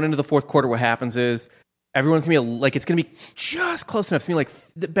bet you going into the fourth quarter, what happens is everyone's gonna be like, it's gonna be just close enough. It's gonna be like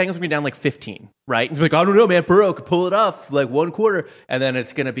the Bengals are gonna be down like 15, right? And it's like, I don't know, man. Burrow could pull it off like one quarter, and then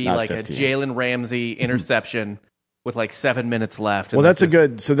it's gonna be Not like 15. a Jalen Ramsey interception with like 7 minutes left. Well, that's a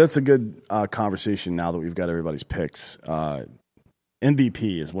good conversation now that we've got everybody's picks.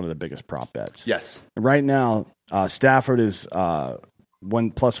 MVP is one of the biggest prop bets. Yes. Right now, Stafford is plus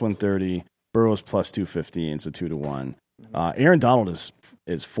 130. Burrow's plus 215, so 2-1. Aaron Donald is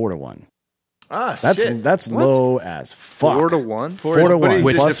 4-1 That's low as fuck. 4-1? 4-1.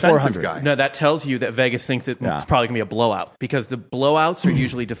 He's Plus a defensive 400. guy. No, that tells you that Vegas thinks it's probably going to be a blowout because the blowouts are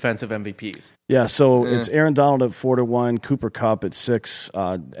usually defensive MVPs. Yeah, so it's Aaron Donald at 4-1, Cooper Kupp at 6,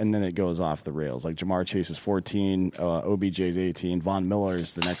 and then it goes off the rails. Like Jamar Chase is 14, OBJ is 18, Von Miller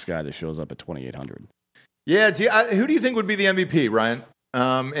is the next guy that shows up at 2,800. Yeah, who do you think would be the MVP, Ryan?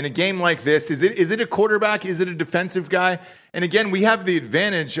 In a game like this, is it a quarterback? Is it a defensive guy? And again, we have the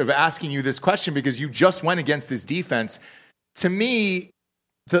advantage of asking you this question because you just went against this defense. To me,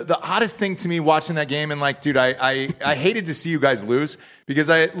 the oddest thing to me watching that game, and like, dude, I hated to see you guys lose because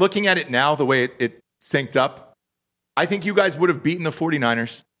looking at it now, the way it synced up, I think you guys would have beaten the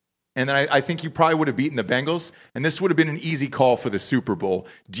 49ers. And then I think you probably would have beaten the Bengals. And this would have been an easy call for the Super Bowl.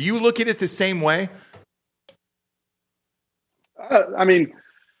 Do you look at it the same way? I mean,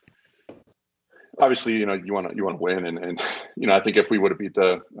 obviously, you want to win, and I think if we would have beat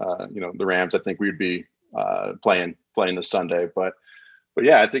the Rams, I think we'd be playing this Sunday. But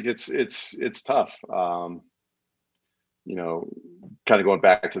yeah, I think it's tough. Kind of going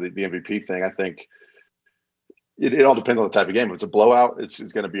back to the MVP thing, I think it all depends on the type of game. If it's a blowout, it's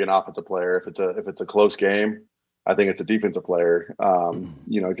going to be an offensive player. If it's a close game, I think it's a defensive player.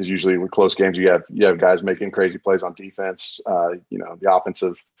 Because usually with close games, you have guys making crazy plays on defense. The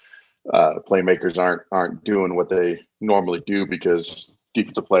offensive playmakers aren't doing what they normally do because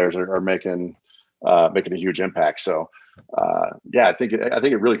defensive players are making a huge impact. So I think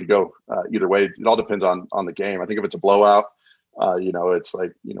it really could go either way. It all depends on the game. I think if it's a blowout, it's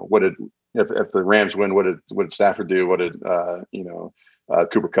like, if the Rams win, what did Stafford do? What did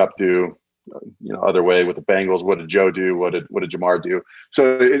Cooper Kupp do? Other way with the Bengals, what did Joe do? What did Jamar do?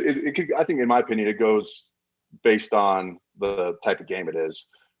 So it could, I think, in my opinion, it goes based on the type of game it is.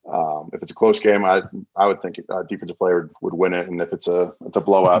 If it's a close game, I would think a defensive player would win it, and if it's a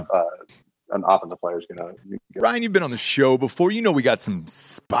blowout, an offensive player is gonna. Ryan, you've been on the show before. You know we got some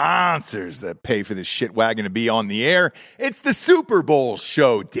sponsors that pay for this shit wagon to be on the air. It's the Super Bowl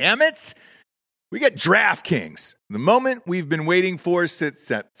show, damn it. We got DraftKings. The moment we've been waiting for since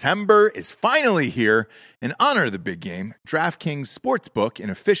September is finally here. In honor of the big game, DraftKings Sportsbook, an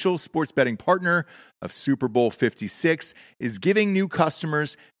official sports betting partner of Super Bowl 56, is giving new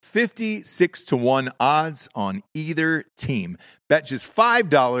customers 56-1 odds on either team. Bet just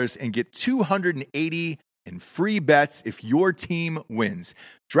 $5 and get $280 in free bets if your team wins.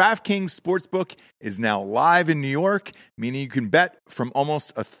 DraftKings Sportsbook is now live in New York, meaning you can bet from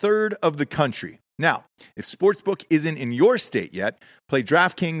almost a third of the country. Now, if Sportsbook isn't in your state yet, play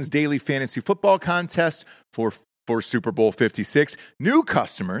DraftKings Daily Fantasy Football Contest for Super Bowl 56. New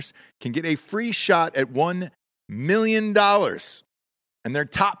customers can get a free shot at $1 million and their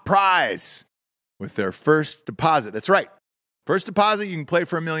top prize with their first deposit. That's right. First deposit, you can play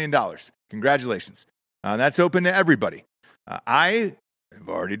for $1 million. Congratulations. That's open to everybody. I have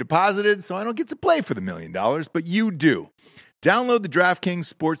already deposited, so I don't get to play for the $1 million, but you do. Download the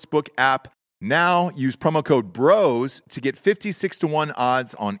DraftKings Sportsbook app now. Use promo code BROS to get 56-1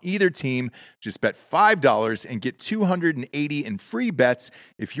 odds on either team. Just bet $5 and get $280 in free bets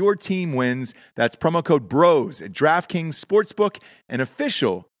if your team wins. That's promo code BROS at DraftKings Sportsbook, an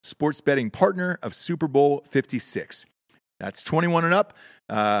official sports betting partner of Super Bowl 56. That's 21 and up.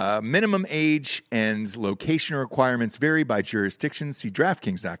 Minimum age and location requirements vary by jurisdiction. See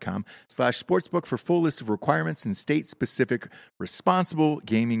DraftKings.com/sportsbook for full list of requirements and state-specific responsible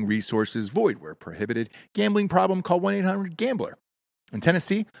gaming resources. Void where prohibited. Gambling problem? Call 1-800-GAMBLER. In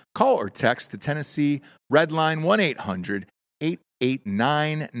Tennessee, call or text the Tennessee Red Line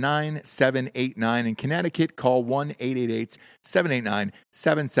 1-800-889-9789. In Connecticut, call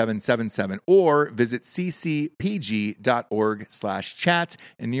 1-888-789-7777 or visit ccpg.org/chat.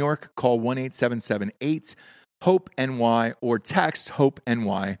 In New York, call 1-877-8-HOPE-NY or text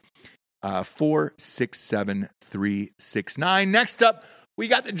HOPE-NY 467-369. Next up, we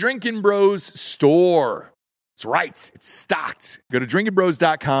got the Drinkin' Bros store. That's right. It's stocked. Go to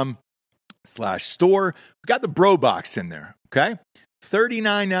drinkinbros.com/store. We got the Bro Box in there. Okay.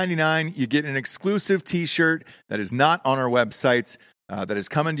 $39.99. You get an exclusive t-shirt that is not on our websites, that is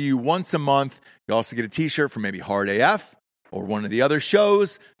coming to you once a month. You also get a t-shirt from maybe Hard AF or one of the other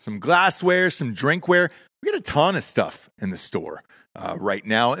shows, some glassware, some drinkware. We got a ton of stuff in the store right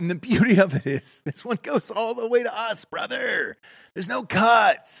now. And the beauty of it is this one goes all the way to us, brother. There's no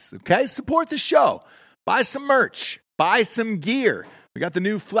cuts. Okay. Support the show. Buy some merch. Buy some gear. We got the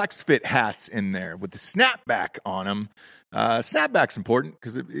new Flex Fit hats in there with the snapback on them. Snapback's important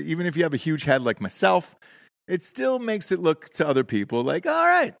because even if you have a huge head like myself, it still makes it look to other people like, all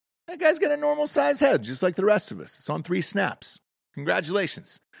right, that guy's got a normal size head, just like the rest of us. It's on 3 snaps.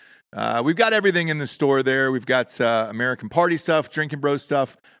 Congratulations. We've got everything in the store there. We've got American Party stuff, Drinkin' Bros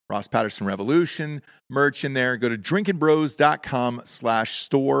stuff, Ross Patterson Revolution merch in there. Go to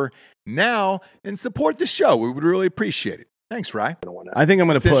drinkinbros.com/store now and support the show. We would really appreciate it. Thanks, Rye. I think I'm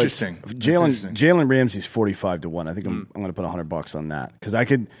going to put interesting. Jalen Ramsey's 45-1. I think I'm going to put $100 on that because I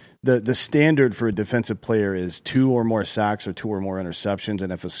could. The standard for a defensive player is 2 or more sacks or 2 or more interceptions,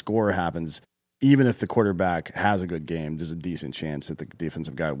 and if a score happens, even if the quarterback has a good game, there's a decent chance that the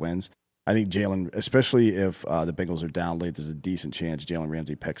defensive guy wins. I think Jalen, especially if the Bengals are down late, there's a decent chance Jalen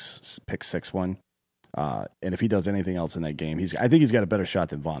Ramsey picks 6-1. And if he does anything else in that game, I think he's got a better shot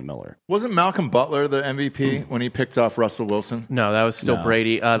than Von Miller. Wasn't Malcolm Butler the MVP when he picked off Russell Wilson? No, that was still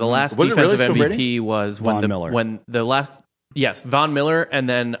Brady. The last defensive MVP was Von Miller. Von Miller, and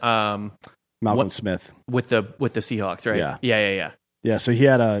then Malcolm Smith with the Seahawks, right? Yeah. Yeah, so he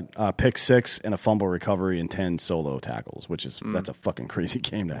had a pick 6 and a fumble recovery and 10 solo tackles, which is that's a fucking crazy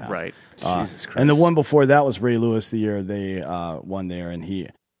game to have. Right. Jesus Christ. And the one before that was Ray Lewis the year they won there, and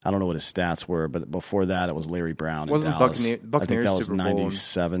I don't know what his stats were, but before that it was Larry Brown in Wasn't Dallas. Buccaneers I think that was Super Bowl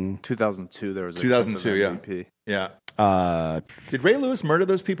 97. 2002. There was a 2002, yeah. MVP. Yeah. Did Ray Lewis murder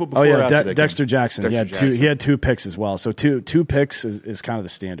those people before? Oh or yeah, after that Dexter game? Jackson. He had 2 picks as well. So two picks is kind of the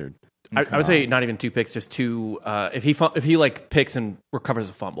standard. I would say not even 2 picks, just 2. If he like picks and recovers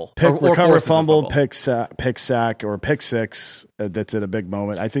a fumble, Recover forces a fumble, pick sack, or pick six. That's at a big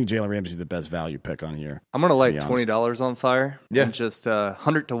moment. I think Jalen Ramsey's the best value pick on here. I'm gonna light $20 on fire. Yeah. And just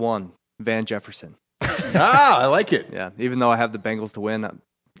 100 to 1 Van Jefferson. I like it. Yeah, even though I have the Bengals to win.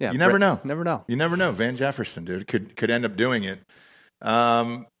 Yeah, You never know. Never know. You never know. Van Jefferson, dude, could end up doing it.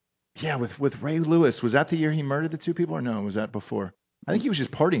 Yeah, with Ray Lewis, was that the year he murdered the 2 people, or no? Was that before? I think he was just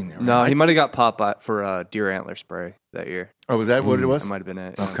partying there. Right? No, he might have got popped for deer antler spray that year. Oh, was that what it was? That might have been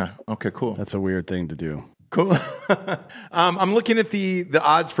it. Yeah. Okay, cool. That's a weird thing to do. Cool. I'm looking at the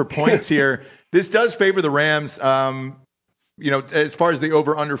odds for points here. This does favor the Rams. As far as the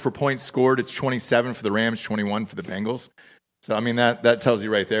over/under for points scored, it's 27 for the Rams, 21 for the Bengals. So, I mean, that tells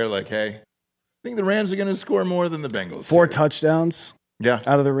you right there, like, hey, I think the Rams are going to score more than the Bengals. 4 here. touchdowns out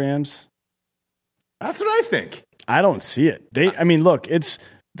of the Rams. That's what I think. I don't see it. Look, it's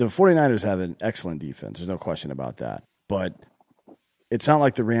the 49ers have an excellent defense. There's no question about that. But it's not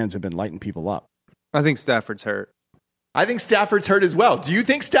like the Rams have been lighting people up. I think Stafford's hurt. I think Stafford's hurt as well. Do you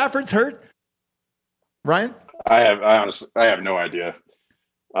think Stafford's hurt, Ryan? I honestly have no idea.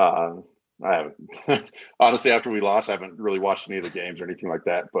 I haven't honestly, after we lost, I haven't really watched any of the games or anything like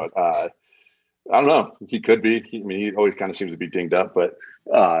that. But I don't know. He could be. He always kind of seems to be dinged up, but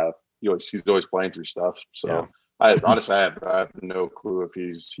he's always playing through stuff. So Yeah. I have no clue if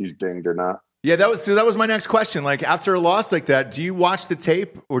he's dinged or not. Yeah, that was my next question. Like, after a loss like that, do you watch the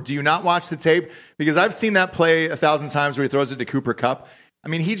tape or do you not watch the tape? Because I've seen that play 1,000 times where he throws it to Cooper Kupp. I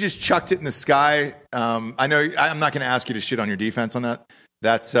mean, he just chucked it in the sky. I know I'm not going to ask you to shit on your defense on that.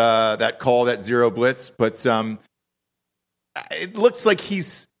 That's that call, that zero blitz. But it looks like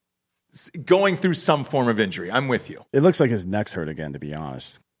he's going through some form of injury. I'm with you. It looks like his neck's hurt again, to be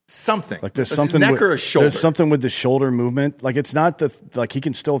honest. Something. Like there's His something neck with, or a shoulder. There's something with the shoulder movement. Like it's not like he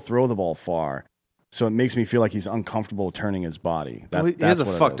can still throw the ball far. So it makes me feel like he's uncomfortable turning his body. He has a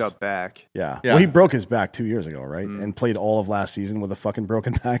fucked up back. Yeah. Yeah. Well, he broke his back 2 years ago, right? And played all of last season with a fucking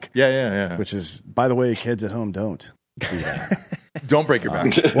broken back. Yeah. Which is, by the way, kids at home, don't do that. Don't break your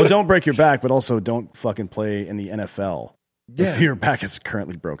back. Well, don't break your back, but also don't fucking play in the NFL Yeah. if your back is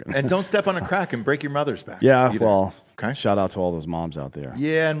currently broken. And don't step on a crack and break your mother's back. Yeah, either. well, Okay. shout out to all those moms out there.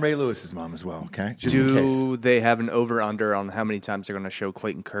 Yeah, and Ray Lewis's mom as well. Okay, just in case. Do they have an over/under on how many times they're going to show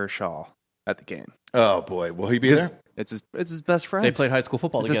Clayton Kershaw at the game? Oh boy, will he be there? It's his best friend. They played high school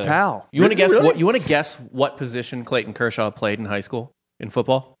football It's his together. pal. You want to guess Really? what? You want to guess what position Clayton Kershaw played in high school in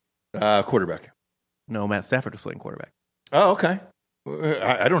football? Quarterback. No, Matt Stafford was playing quarterback. Oh, okay.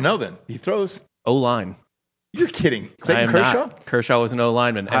 I don't know then. He throws. O line. You're kidding. I Clayton am Kershaw? not. Kershaw was an O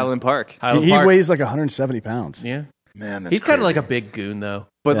lineman. And Highland Park. Highland He Park. weighs like 170 pounds. Yeah, Man, that's he's kind of crazy. like a big goon though.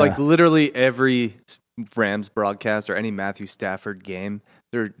 But Yeah. like literally every Rams broadcast or any Matthew Stafford game,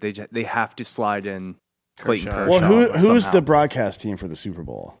 they have to slide in Clayton Kershaw. Kershaw. Well, who's somehow. the broadcast team for the Super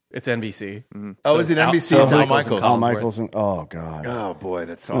Bowl? It's NBC. Oh, is it NBC? Al It's Al Michaels Michaels. and Al Collinsworth. Michaels. Oh, God. Oh boy,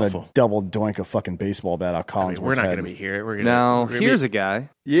 that's I'm awful. going to double doink a fucking baseball bat out I mean, Collinsworth's we're not head. going to be here. We're Now, gonna here's a guy.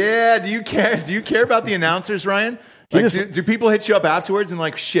 Yeah. Do you care? Do you care about the announcers, Ryan? Like, do people hit you up afterwards and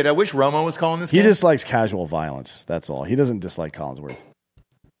like, shit? I wish Romo was calling this He game. just likes casual violence. That's all. He doesn't dislike Collinsworth.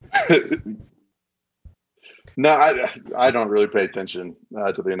 No, I don't really pay attention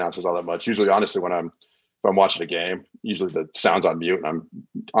to the announcers all that much. Usually, honestly, if I'm watching a game, usually the sound's on mute, and I'm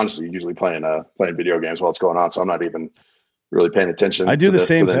honestly usually playing video games while it's going on. So I'm not even really paying attention. I do to the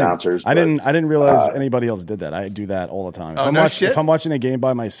same to the thing. announcers. I but, didn't realize anybody else did that. I do that all the time. Oh, no shit? If I'm watching a game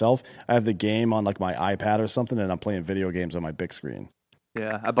by myself, I have the game on like my iPad or something, and I'm playing video games on my big screen.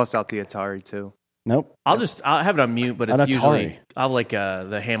 Yeah, I bust out the Atari too. Nope. I'll have it on mute, but An it's usually Atari. I'll have like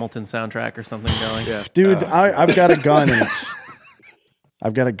the Hamilton soundtrack or something going. Yeah. Dude, I've got a gun and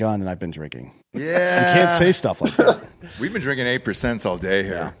I've got a gun and I've been drinking. yeah. You can't say stuff like that. We've been drinking 8% all day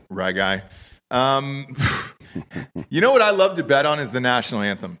here, right, guy? You know what I love to bet on is the national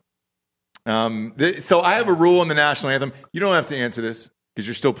anthem. So I have a rule in the national anthem. You don't have to answer this because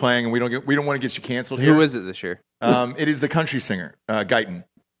you're still playing, and we don't want to get you canceled here. Who is it this year? It is the country singer, Guyton.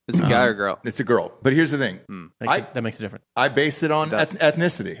 Is it a guy or girl? It's a girl. But here's the thing. That makes a difference. I base it on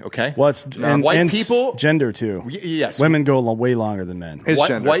ethnicity, okay? Well, it's white and people- gender too. Yes. Women go way longer than men. His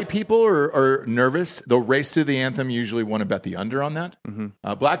gender. White people are nervous. They'll race through the anthem, usually want to bet the under on that.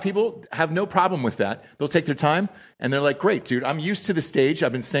 Black people have no problem with that. They'll take their time, and they're like, great, dude, I'm used to the stage.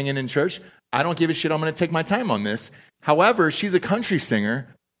 I've been singing in church. I don't give a shit. I'm going to take my time on this. However, she's a country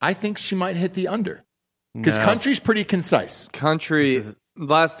singer. I think she might hit the under. Because No. country's pretty concise. Country.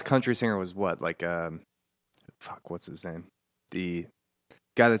 Last country singer was what? Like what's his name? The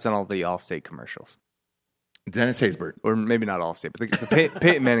guy that's on all the Allstate commercials. Dennis Haysbert. Or maybe not Allstate, but the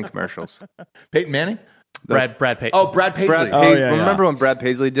Peyton Manning commercials. Peyton Manning? Brad Paisley. Oh, Brad Paisley. Brad Oh, yeah, Remember when Brad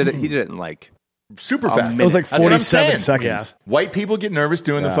Paisley did it? He did it in like super fast. It was like That's what I'm 47 saying. seconds. White people get nervous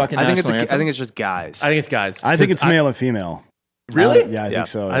doing the fucking I think national anthem. it's just guys. I think it's guys. I think 'Cause it's male and female. Really? Yeah, I think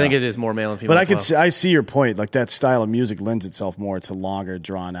so. I think yeah. it is more male and female. But as well. I see your point. Like that style of music lends itself more to longer,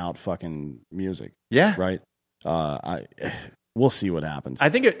 drawn out fucking music, Yeah. right? We'll see what happens. I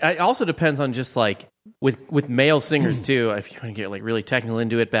think it also depends on just like with male singers too. If you want to get like really technical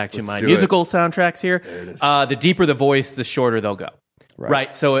into it, back to Let's my do musical soundtracks here. There it is. The deeper the voice, the shorter they'll go.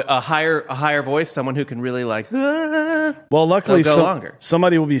 Right. So a higher voice, someone who can really like. Well, luckily, They'll go longer.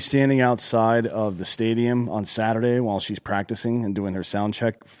 somebody will be standing outside of the stadium on Saturday while she's practicing and doing her sound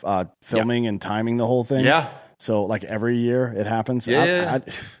check, filming and timing the whole thing. Yeah. So, like every year, it happens. Yeah.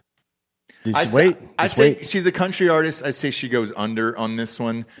 Just wait. I Just say wait. she's a country artist. I say she goes under on this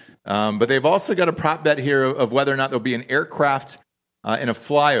one. But they've also got a prop bet here of whether or not there'll be an aircraft in a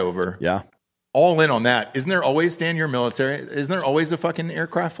flyover. Yeah. All in on that. Isn't there always, Dan, you're military, isn't there always a fucking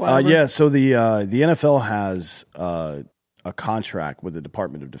aircraft flyover? Yeah. So the NFL has a contract with the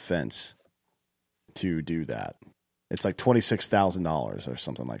Department of Defense to do that. It's like $26,000 or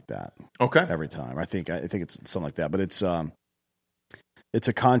something like that. Okay. Every time. I think it's something like that. But it's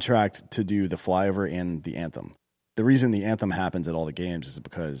a contract to do the flyover and the anthem. The reason the anthem happens at all the games is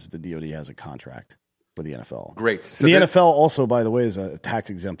because the DoD has a contract with the NFL. Great. So the NFL also, by the way, is a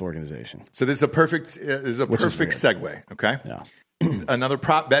tax-exempt organization. So this is a perfect segue. Okay. Yeah. Another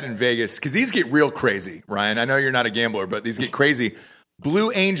prop bet in Vegas, because these get real crazy, Ryan. I know you're not a gambler, but these get crazy. Blue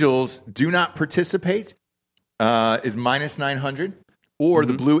Angels do not participate is minus 900, or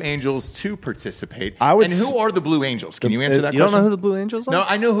the Blue Angels to participate. And who are the Blue Angels? Can you answer that You question? don't know who the Blue Angels are? No,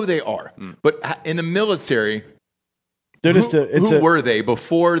 I know who they are. But in the military, They're just who were they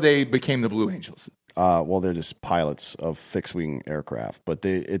before they became the Blue Angels? Well, they're just pilots of fixed-wing aircraft, but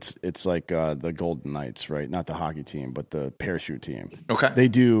it's like the Golden Knights, right? Not the hockey team, but the parachute team. Okay. They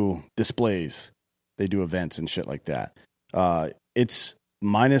do displays, they do events and shit like that. It's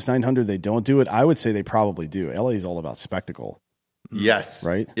minus 900. They don't do it. I would say they probably do. LA is all about spectacle. Yes.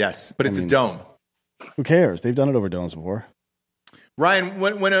 Right? Yes. But it's a dome. Who cares? They've done it over domes before. Ryan,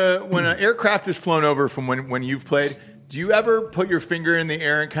 when an aircraft is flown over from when you've played, do you ever put your finger in the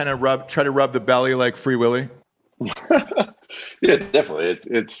air and kind of try to rub the belly like Free Willy? Yeah, definitely.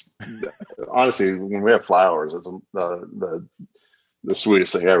 It's honestly, when we have flowers, it's the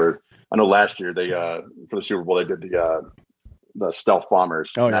sweetest thing ever. I know last year they for the Super Bowl they did the stealth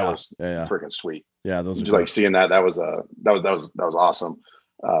bombers. Oh, and that yeah. was Yeah. freaking sweet. Yeah, those are Just like seeing that was awesome.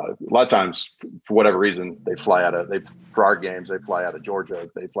 A lot of times, for whatever reason, for our games they fly out of Georgia.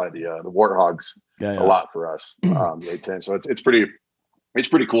 They fly the Warthogs a lot for us. The A-10. So it's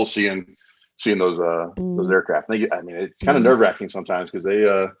pretty cool seeing those aircraft. It's kind of nerve wracking sometimes because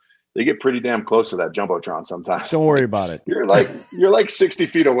they get pretty damn close to that jumbotron sometimes. Don't worry about it. You're like 60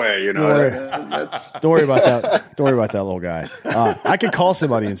 feet away. You know. Don't worry about that. Don't worry about that little guy. I could call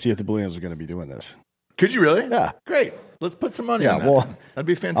somebody and see if the Blue Angels are going to be doing this. Could you really? Yeah. Great. Let's put some money Yeah, on that. well, That'd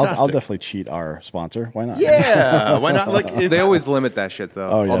be fantastic. I'll definitely cheat our sponsor. Why not? Yeah. Why not? Like They always limit that shit though.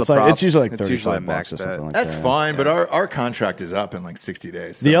 Oh yeah, All the it's, like, it's props. usually like It's usually a $35 max or bet. something like that's that. fine, but our contract is up in like 60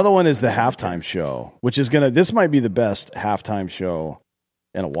 days. So. The other one is the halftime show, which is this might be the best halftime show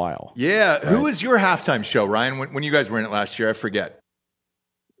in a while. Yeah. Who was your halftime show, Ryan? When you guys were in it last year, I forget.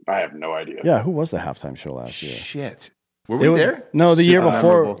 I have no idea. Yeah, who was the halftime show last year? Shit. Were we there? No, the year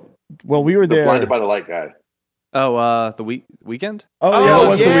before. memorable. Well, we were The there. Blinded by the Light guy. Oh, the weekend? Oh yeah, it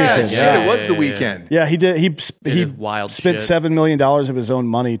was the yeah, weekend. Shit, Yeah. it was the weekend. Yeah, he did. He is wild spent shit. $7 million of his own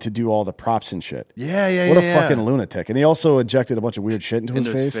money to do all the props and shit. Yeah. What a fucking lunatic! And he also injected a bunch of weird shit into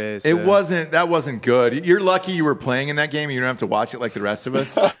his face. That wasn't good. You're lucky you were playing in that game. You don't have to watch it like the rest of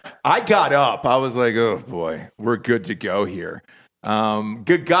us. I got up. I was like, oh boy, we're good to go here.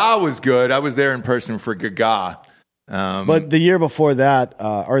 Gaga was good. I was there in person for Gaga. But the year before that,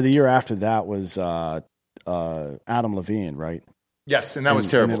 or the year after that, was Adam Levine, right? Yes, and that was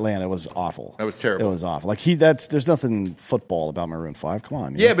terrible. In Atlanta, it was awful. That was terrible. It was awful. Like there's nothing football about Maroon 5. Come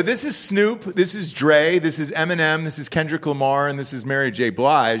on, man. Yeah, but this is Snoop, this is Dre, this is Eminem, this is Kendrick Lamar, and this is Mary J.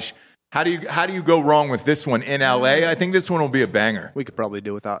 Blige. How do you go wrong with this one in LA? I think this one will be a banger. We could probably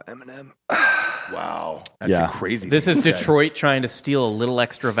do without Eminem. Wow, that's Yeah. a crazy. This thing is to say. Detroit trying to steal a little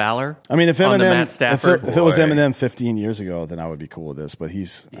extra valor. I mean, if on the Eminem, Matt Stafford. if it was Boy. Eminem 15 years ago, then I would be cool with this. But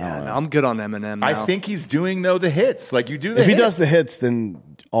he's, I don't know. I'm good on Eminem now. I think he's doing though the hits. Like you do the If hits. he does the hits, then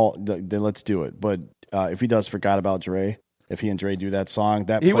let's do it. But if he does Forgot About Dre, If he and Dre do that song,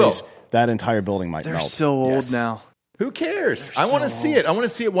 that He place, will. that entire building might They're melt. so old Yes. now. Who cares? I want to see it. I want to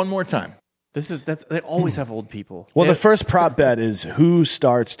see it one more time. They always have old people. Well, the first prop bet is who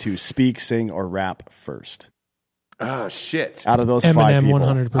starts to speak, sing, or rap first Oh, shit. out of those five Eminem, people.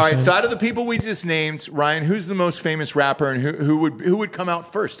 100%. All right, so out of the people we just named, Ryan, who's the most famous rapper and who would come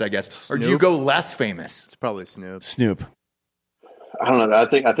out first, I guess? Or do you Snoop. go less famous? It's probably Snoop. Snoop. I don't know. I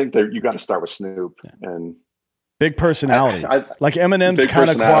think that you got to start with Snoop and Big personality. Like Eminem's Big kind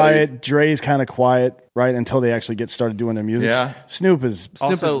of personality. quiet. Dre's kind of quiet, right? Until they actually get started doing their music. Yeah. Snoop is,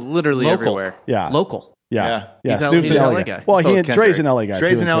 Snoop Also is literally local. everywhere. yeah. Local. Yeah. Yeah. Snoop's he's an an LA LA guy. guy. Well, So is Dre's Kendrick. an LA guy. Dre's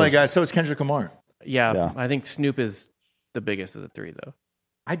too, an and so LA is- guy, so is Kendrick Lamar. Yeah, Yeah. I think Snoop is the biggest of the three, though.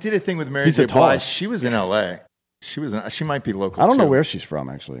 I did a thing with Mary He's J. the Blige. tallest. She was in LA. She might be local. I don't know too. where she's from,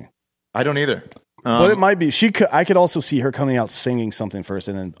 actually. I don't either. But it might be. I could also see her coming out singing something first,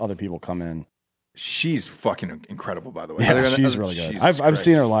 and then other people come in. She's fucking incredible, by the way. Yeah, she's really good. Jesus I've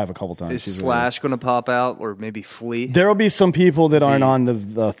seen her Christ. live a couple times. Is She's Slash going to pop out or maybe Flea? There'll be some people that aren't on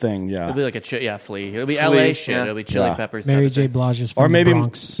the thing, It'll yeah. be like Flea. It'll be Flea, LA shit. yeah. It'll be Chili Yeah. Peppers. Mary type J. of thing. Blige is from Or maybe the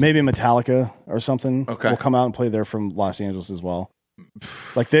Bronx. Metallica or something Okay. will come out and play there from Los Angeles as well.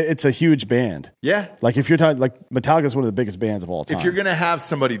 Like it's a huge band. Yeah. Like if you're talking, like Metallica is one of the biggest bands of all time. If you're gonna have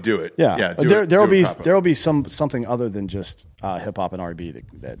somebody do it, yeah, do there, it, there'll do be it properly. there'll be something other than just hip hop and R&B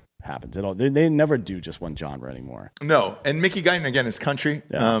that happens. They never do just one genre anymore. No, and Mickey Guyton again is country,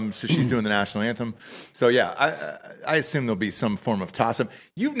 Yeah. so she's doing the national anthem. So yeah, I assume there'll be some form of toss up.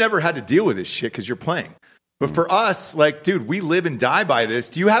 You've never had to deal with this shit because you're playing, but for us, like, dude, we live and die by this.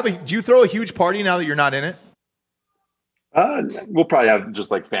 Do you throw a huge party now that you're not in it? we'll probably have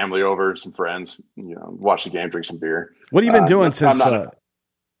just like family over, some friends, watch the game, drink some beer. What have you been doing I'm since? not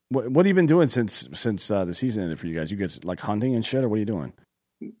What have you been doing since the season ended for you guys? You guys like hunting and shit, or what are you doing?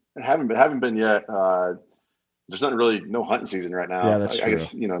 haven't been yet. There's no hunting season right now. Yeah, that's I true.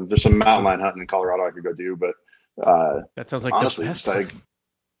 guess there's some mountain lion hunting in Colorado I could go do, but That sounds like honestly, the it's best.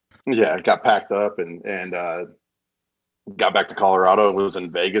 I got packed up and got back to Colorado. I was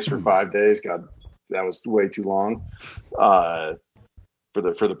in Vegas for 5 days. God, that was way too long for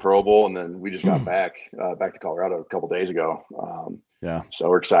the Pro Bowl, and then we just got back to Colorado a couple days ago. Yeah. So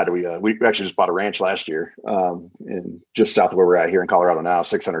we're excited. We actually just bought a ranch last year in just south of where we're at here in Colorado now,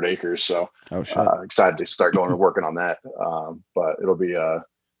 600 acres. So Oh shit. excited to start going and working on that. But it'll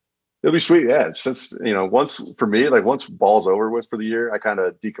be sweet. Yeah. Since, once ball's over with for the year, I kind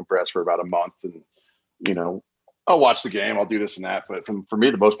of decompress for about a month and, I'll watch the game. I'll do this and that. But for me,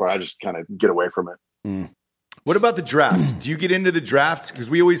 the most part, I just kind of get away from it. What about the draft? Do you get into the draft? Because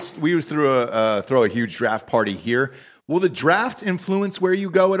we always throw a huge draft party here. Will the draft influence where you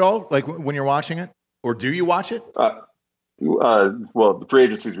go at all? Like when you're watching it, or do you watch it? Well, the free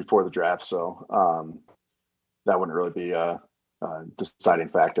agency is before the draft, so that wouldn't really be a deciding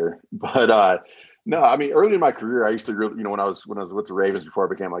factor. But no, I mean, early in my career, I used to really, when I was with the Ravens before I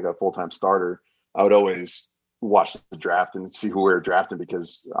became like a full-time starter, I would always watch the draft and see who we were drafting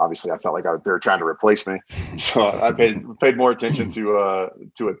because obviously I felt like they were trying to replace me. So I paid more attention to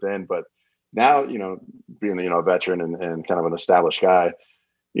it then. But now, being a veteran and kind of an established guy,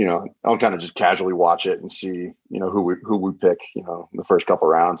 I'll kind of just casually watch it and see, who we pick, in the first couple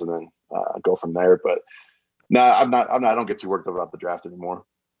of rounds and then go from there. But no, I don't get too worked up about the draft anymore.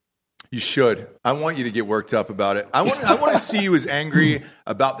 You should. I want you to get worked up about it. I want to see you as angry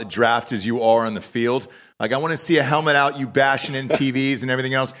about the draft as you are on the field. Like I want to see a helmet out, you bashing in TVs and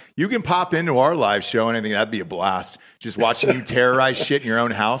everything else. You can pop into our live show and I think that'd be a blast. Just watching you terrorize shit in your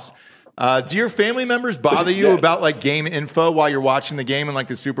own house. Do your family members bother you about like game info while you're watching the game and like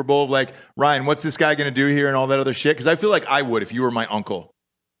the Super Bowl? Like, Ryan, what's this guy going to do here and all that other shit? Because I feel like I would if you were my uncle.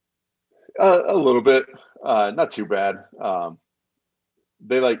 A little bit, not too bad.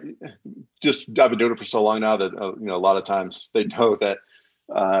 They I've been doing it for so long now that, a lot of times they know that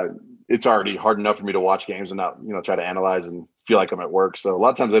it's already hard enough for me to watch games and not, try to analyze and feel like I'm at work. So a lot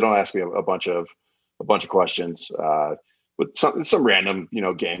of times they don't ask me a bunch of questions, with some random,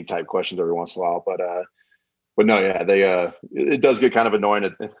 game type questions every once in a while. But no, yeah, it does get kind of annoying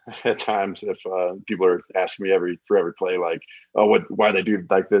at times if people are asking me for every play, like, oh, why they do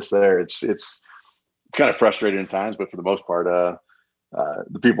like this there. It's kind of frustrating at times, but for the most part,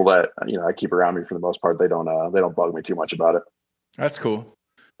 the people that I keep around me for the most part, they don't bug me too much about it. That's cool.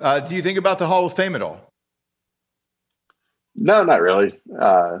 Do you think about the Hall of Fame at all? No, not really.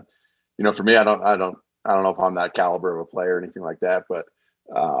 For me, I don't know if I'm that caliber of a player or anything like that, but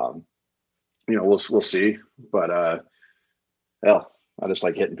we'll see. But hell, I just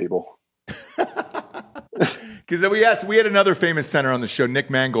like hitting people. Because we had another famous center on the show. Nick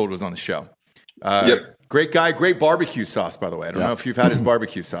Mangold was on the show. Yep. Great guy, great barbecue sauce, by the way. I don't know if you've had his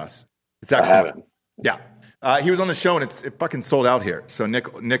barbecue sauce. It's I excellent. haven't. Yeah. He was on the show, and it fucking sold out here. So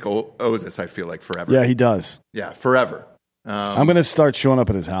Nick owes us, I feel like, forever. Yeah, he does. Yeah, forever. I'm going to start showing up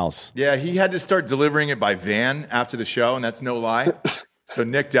at his house. Yeah, he had to start delivering it by van after the show, and that's no lie. So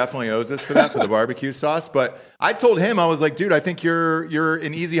Nick definitely owes us for that, for the barbecue sauce. But I told him, I was like, dude, I think you're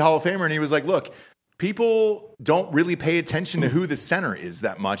an easy Hall of Famer. And he was like, look, people don't really pay attention to who the center is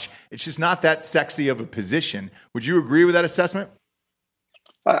that much. It's just not that sexy of a position. Would you agree with that assessment?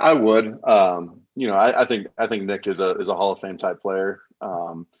 I would. I think Nick is a Hall of Fame type player.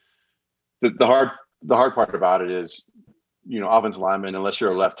 The hard part about it is, offensive lineman, unless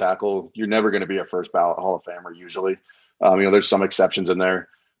you're a left tackle, you're never going to be a first ballot Hall of Famer usually. There's some exceptions in there.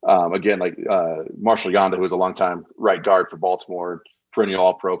 Again, like Marshall Yanda, who was a longtime right guard for Baltimore, perennial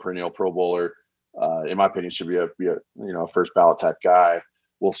All-Pro, perennial Pro Bowler. In my opinion, should be a first ballot type guy.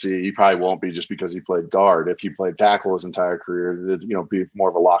 We'll see. He probably won't be just because he played guard. If he played tackle his entire career, it'd, be more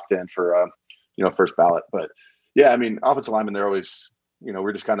of a locked in for first ballot. But yeah, I mean, offensive linemen, they're always,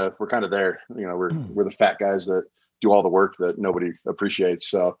 we're kind of there. We're the fat guys that do all the work that nobody appreciates.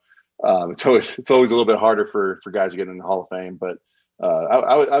 So it's always a little bit harder for guys to get in the Hall of Fame. But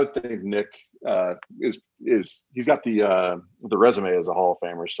I would think Nick is he's got the resume as a Hall of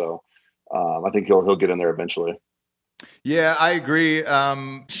Famer. So I think he'll get in there eventually. Yeah, I agree.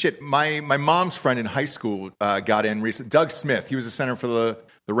 My mom's friend in high school got in recently. Doug Smith. He was a center for the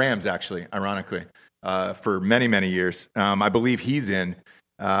Rams, actually, ironically, for many, many years. I believe he's in.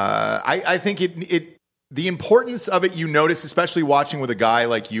 I think the importance of it, you notice, especially watching with a guy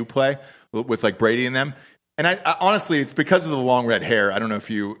like you play, with like Brady and them. And I honestly, it's because of the long red hair. I don't know if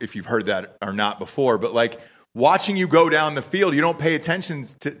you've heard that or not before, but like watching you go down the field, you don't pay attention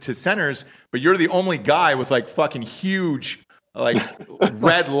to centers, but you're the only guy with like fucking huge like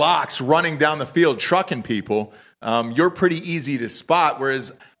red locks running down the field, trucking people. You're pretty easy to spot.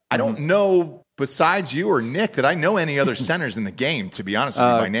 Whereas I don't know, besides you or Nick, that I know any other centers in the game, to be honest with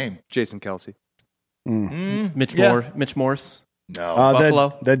you, by name. Jason Kelsey. Mitch Morse. No.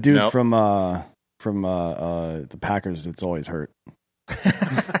 Buffalo. That dude from the Packers that's always hurt.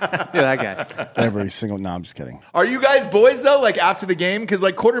 Yeah, that guy. Every single. No, I'm just kidding. Are you guys boys though? Like after the game, because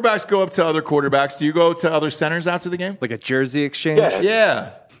like quarterbacks go up to other quarterbacks. Do you go to other centers after the game? Like a jersey exchange? Yeah.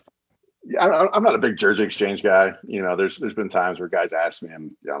 I'm not a big jersey exchange guy. There's been times where guys ask me,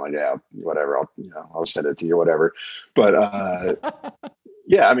 and I'm like, yeah, whatever. I'll send it to you, whatever. But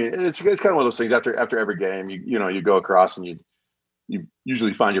yeah, I mean, it's kind of one of those things. After every game, you go across and you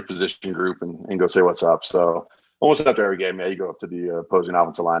usually find your position group and go say what's up. So almost after every game, you go up to the opposing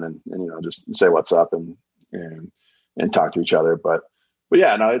offensive line and just say what's up and talk to each other. But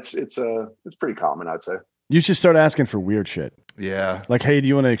yeah, no, it's pretty common, I'd say. You should start asking for weird shit. Yeah. Like, hey, do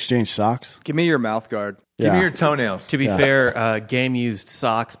you want to exchange socks? Give me your mouth guard. Give me your toenails. To be fair, game-used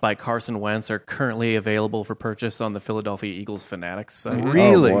socks by Carson Wentz are currently available for purchase on the Philadelphia Eagles Fanatics site.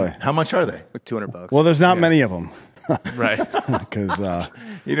 Really? Oh, boy. How much are they? Like $200. Well, there's not many of them. Right. Because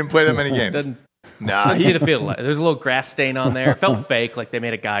He didn't play that many games. Doesn't Nah. see the field. There's a little grass stain on there. It felt fake, like they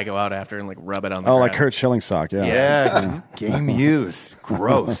made a guy go out after and like rub it on the ground. like Kurt Schilling sock. Yeah. Yeah. Game use.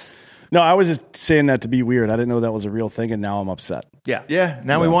 Gross. No, I was just saying that to be weird. I didn't know that was a real thing, and now I'm upset. Yeah. Yeah.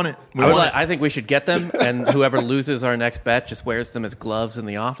 Now we want it. I think we should get them, and whoever loses our next bet just wears them as gloves in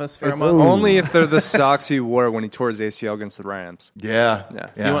the office for a month. Only if they're the socks he wore when he tore his ACL against the Rams. Yeah.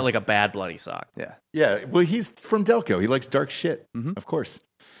 So you want like a bad bloody sock. Yeah. Yeah. Well, he's from Delco. He likes dark shit. Of course.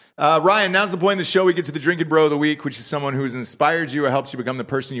 Ryan, now's the point of the show. We get to the Drinking Bro of the Week, which is someone who's inspired you or helps you become the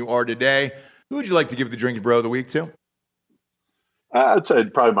person you are today. Who would you like to give the Drinking Bro of the Week to? I'd say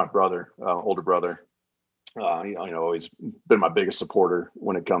probably my brother, older brother. Always been my biggest supporter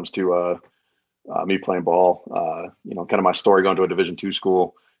when it comes to me playing ball. Kind of my story going to a Division II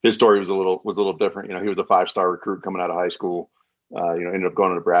school. His story was a little different. He was a 5-star recruit coming out of high school. Ended up going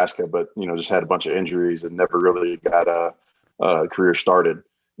to Nebraska, but just had a bunch of injuries and never really got a career started.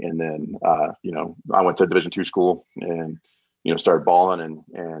 And then I went to Division II school and started balling,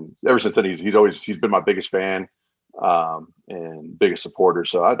 and ever since then he's been my biggest fan. And biggest supporter.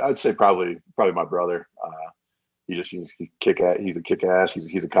 So I'd say probably my brother. He's a kick ass.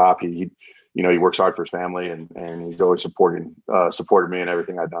 He's a cop. He works hard for his family and he's always supported me and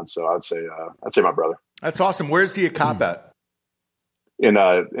everything I've done. So I'd say my brother. That's awesome. Where's he a cop at? In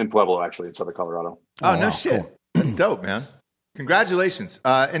Pueblo, actually, in Southern Colorado. Oh, no shit. Cool. That's dope, man. Congratulations.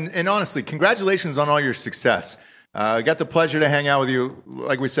 And honestly, congratulations on all your success. I got the pleasure to hang out with you,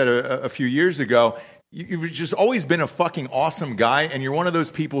 like we said, a few years ago. You've just always been a fucking awesome guy, and you're one of those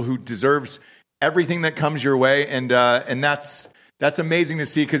people who deserves everything that comes your way, and that's That's amazing to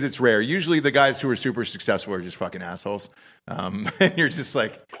see because it's rare. Usually the guys who are super successful are just fucking assholes. And you're just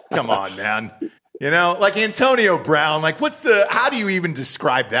like, come on, man. You know, like Antonio Brown, like how do you even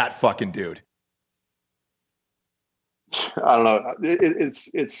describe that fucking dude? I don't know.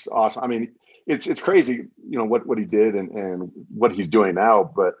 It's awesome. I mean, it's crazy, you know, what he did and what he's doing now,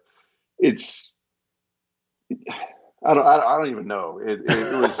 but I don't even know. It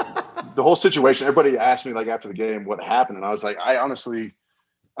was the whole situation. Everybody asked me like after the game what happened, and I was like, I honestly,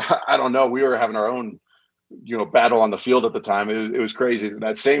 I don't know. We were having our own, you know, battle on the field at the time. It was crazy.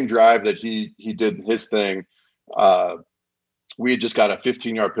 That same drive that he did his thing. We had just got a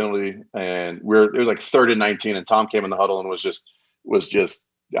 15-yard penalty, and it was like 3rd and 19, and Tom came in the huddle and was just,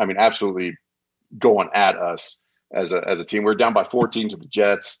 I mean, absolutely going at us as a team. We were down by 14 to the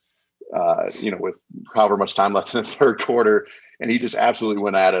Jets. You know, with however much time left in the third quarter, and he just absolutely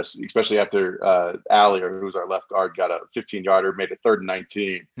went at us, especially after Allie, who was our left guard, got a 15-yarder, made it 3rd and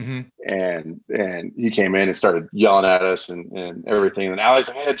 19, and he came in and started yelling at us and everything. And Allie's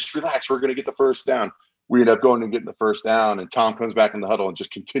like, "Hey, just relax, we're going to get the first down." We end up going and getting the first down, and Tom comes back in the huddle and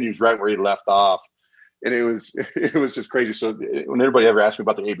just continues right where he left off. And it was just crazy. So when anybody ever asked me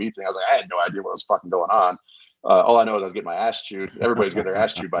about the AB thing, I was like, I had no idea what was fucking going on. All I know is I was getting my ass chewed. Everybody's getting their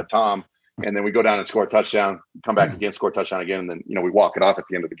ass chewed by Tom. And then we go down and score a touchdown, come back again, score a touchdown again. And then, you know, we walk it off at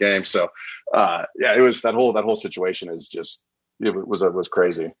the end of the game. So, it was that whole situation is just, it was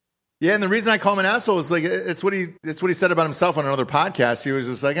crazy. Yeah. And the reason I call him an asshole is like, it's what he said about himself on another podcast. He was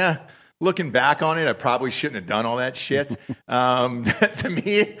just like, looking back on it, I probably shouldn't have done all that shit. To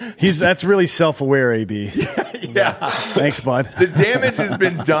me, that's really self-aware, AB. Yeah. Thanks, bud. The damage has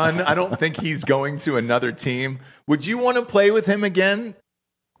been done. I don't think he's going to another team. Would you want to play with him again?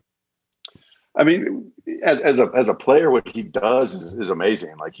 I mean, as a player, what he does is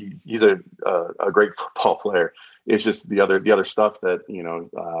amazing. Like he's a great football player. It's just the other stuff that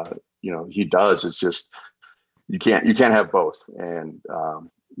he does is just you can't have both. And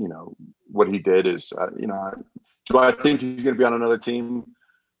you know, what he did is, do I think he's going to be on another team?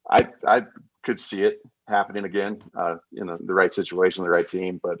 I could see it happening again, in the right situation, the right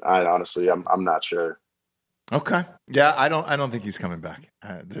team. But I'm not sure. Okay. Yeah. I don't think he's coming back.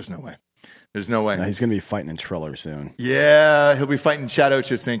 There's no way. There's no way. No, he's going to be fighting in Triller soon. Yeah, he'll be fighting Chad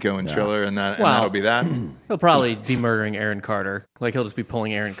Ochocinco in Triller, and that'll be that. He'll probably be murdering Aaron Carter. Like he'll just be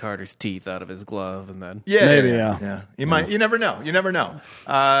pulling Aaron Carter's teeth out of his glove, and then yeah. He might. You never know.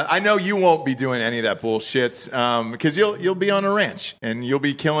 I know you won't be doing any of that bullshit because you'll be on a ranch and you'll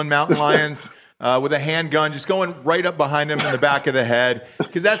be killing mountain lions. With a handgun, just going right up behind him in the back of the head,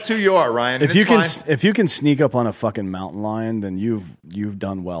 because that's who you are, Ryan. If you can sneak up on a fucking mountain lion, then you've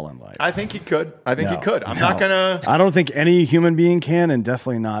done well in life. I think you could. You could. I'm not gonna. I don't think any human being can, and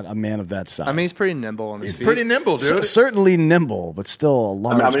definitely not a man of that size. I mean, he's pretty nimble on his feet. He's pretty nimble, dude. Certainly nimble, but still a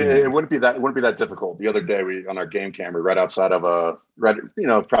large. I mean, man. it wouldn't be that difficult. The other day, we on our game camera, right outside of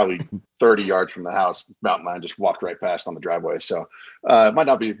probably 30 yards from the house, mountain lion just walked right past on the driveway. So it might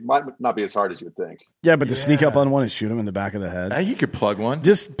not be as hard as you would think. Yeah, but to sneak up on one and shoot him in the back of the head. You could plug one.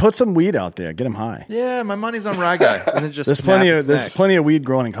 Just put some weed out there, get him high. Yeah, my money's on Rye Guy. And then just there's plenty of weed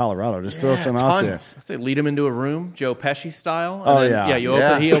growing in Colorado. Just throw some out there. I say lead him into a room, Joe Pesci style.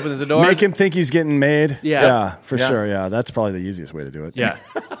 And he opens the door. Make him think he's getting made. Yeah, for sure. Yeah, that's probably the easiest way to do it. Yeah.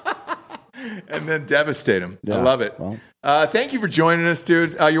 And then devastate him. Yeah. I love it. Well, thank you for joining us,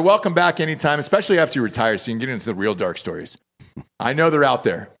 dude. You're welcome back anytime, especially after you retire, so you can get into the real dark stories. I know they're out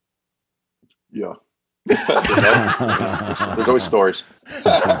there. Yeah. There's always stories.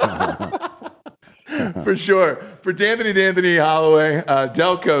 For sure. For D'Anthony Holloway,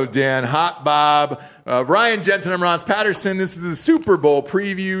 Delco Dan, Hot Bob, Ryan Jensen, I'm Ross Patterson. This is the Super Bowl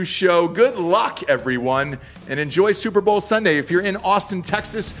preview show. Good luck, everyone, and enjoy Super Bowl Sunday. If you're in Austin,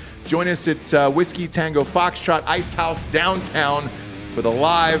 Texas, join us at Whiskey Tango Foxtrot Ice House downtown for the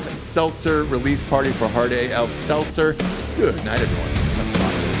live seltzer release party for Hard AF Seltzer. Good night, everyone.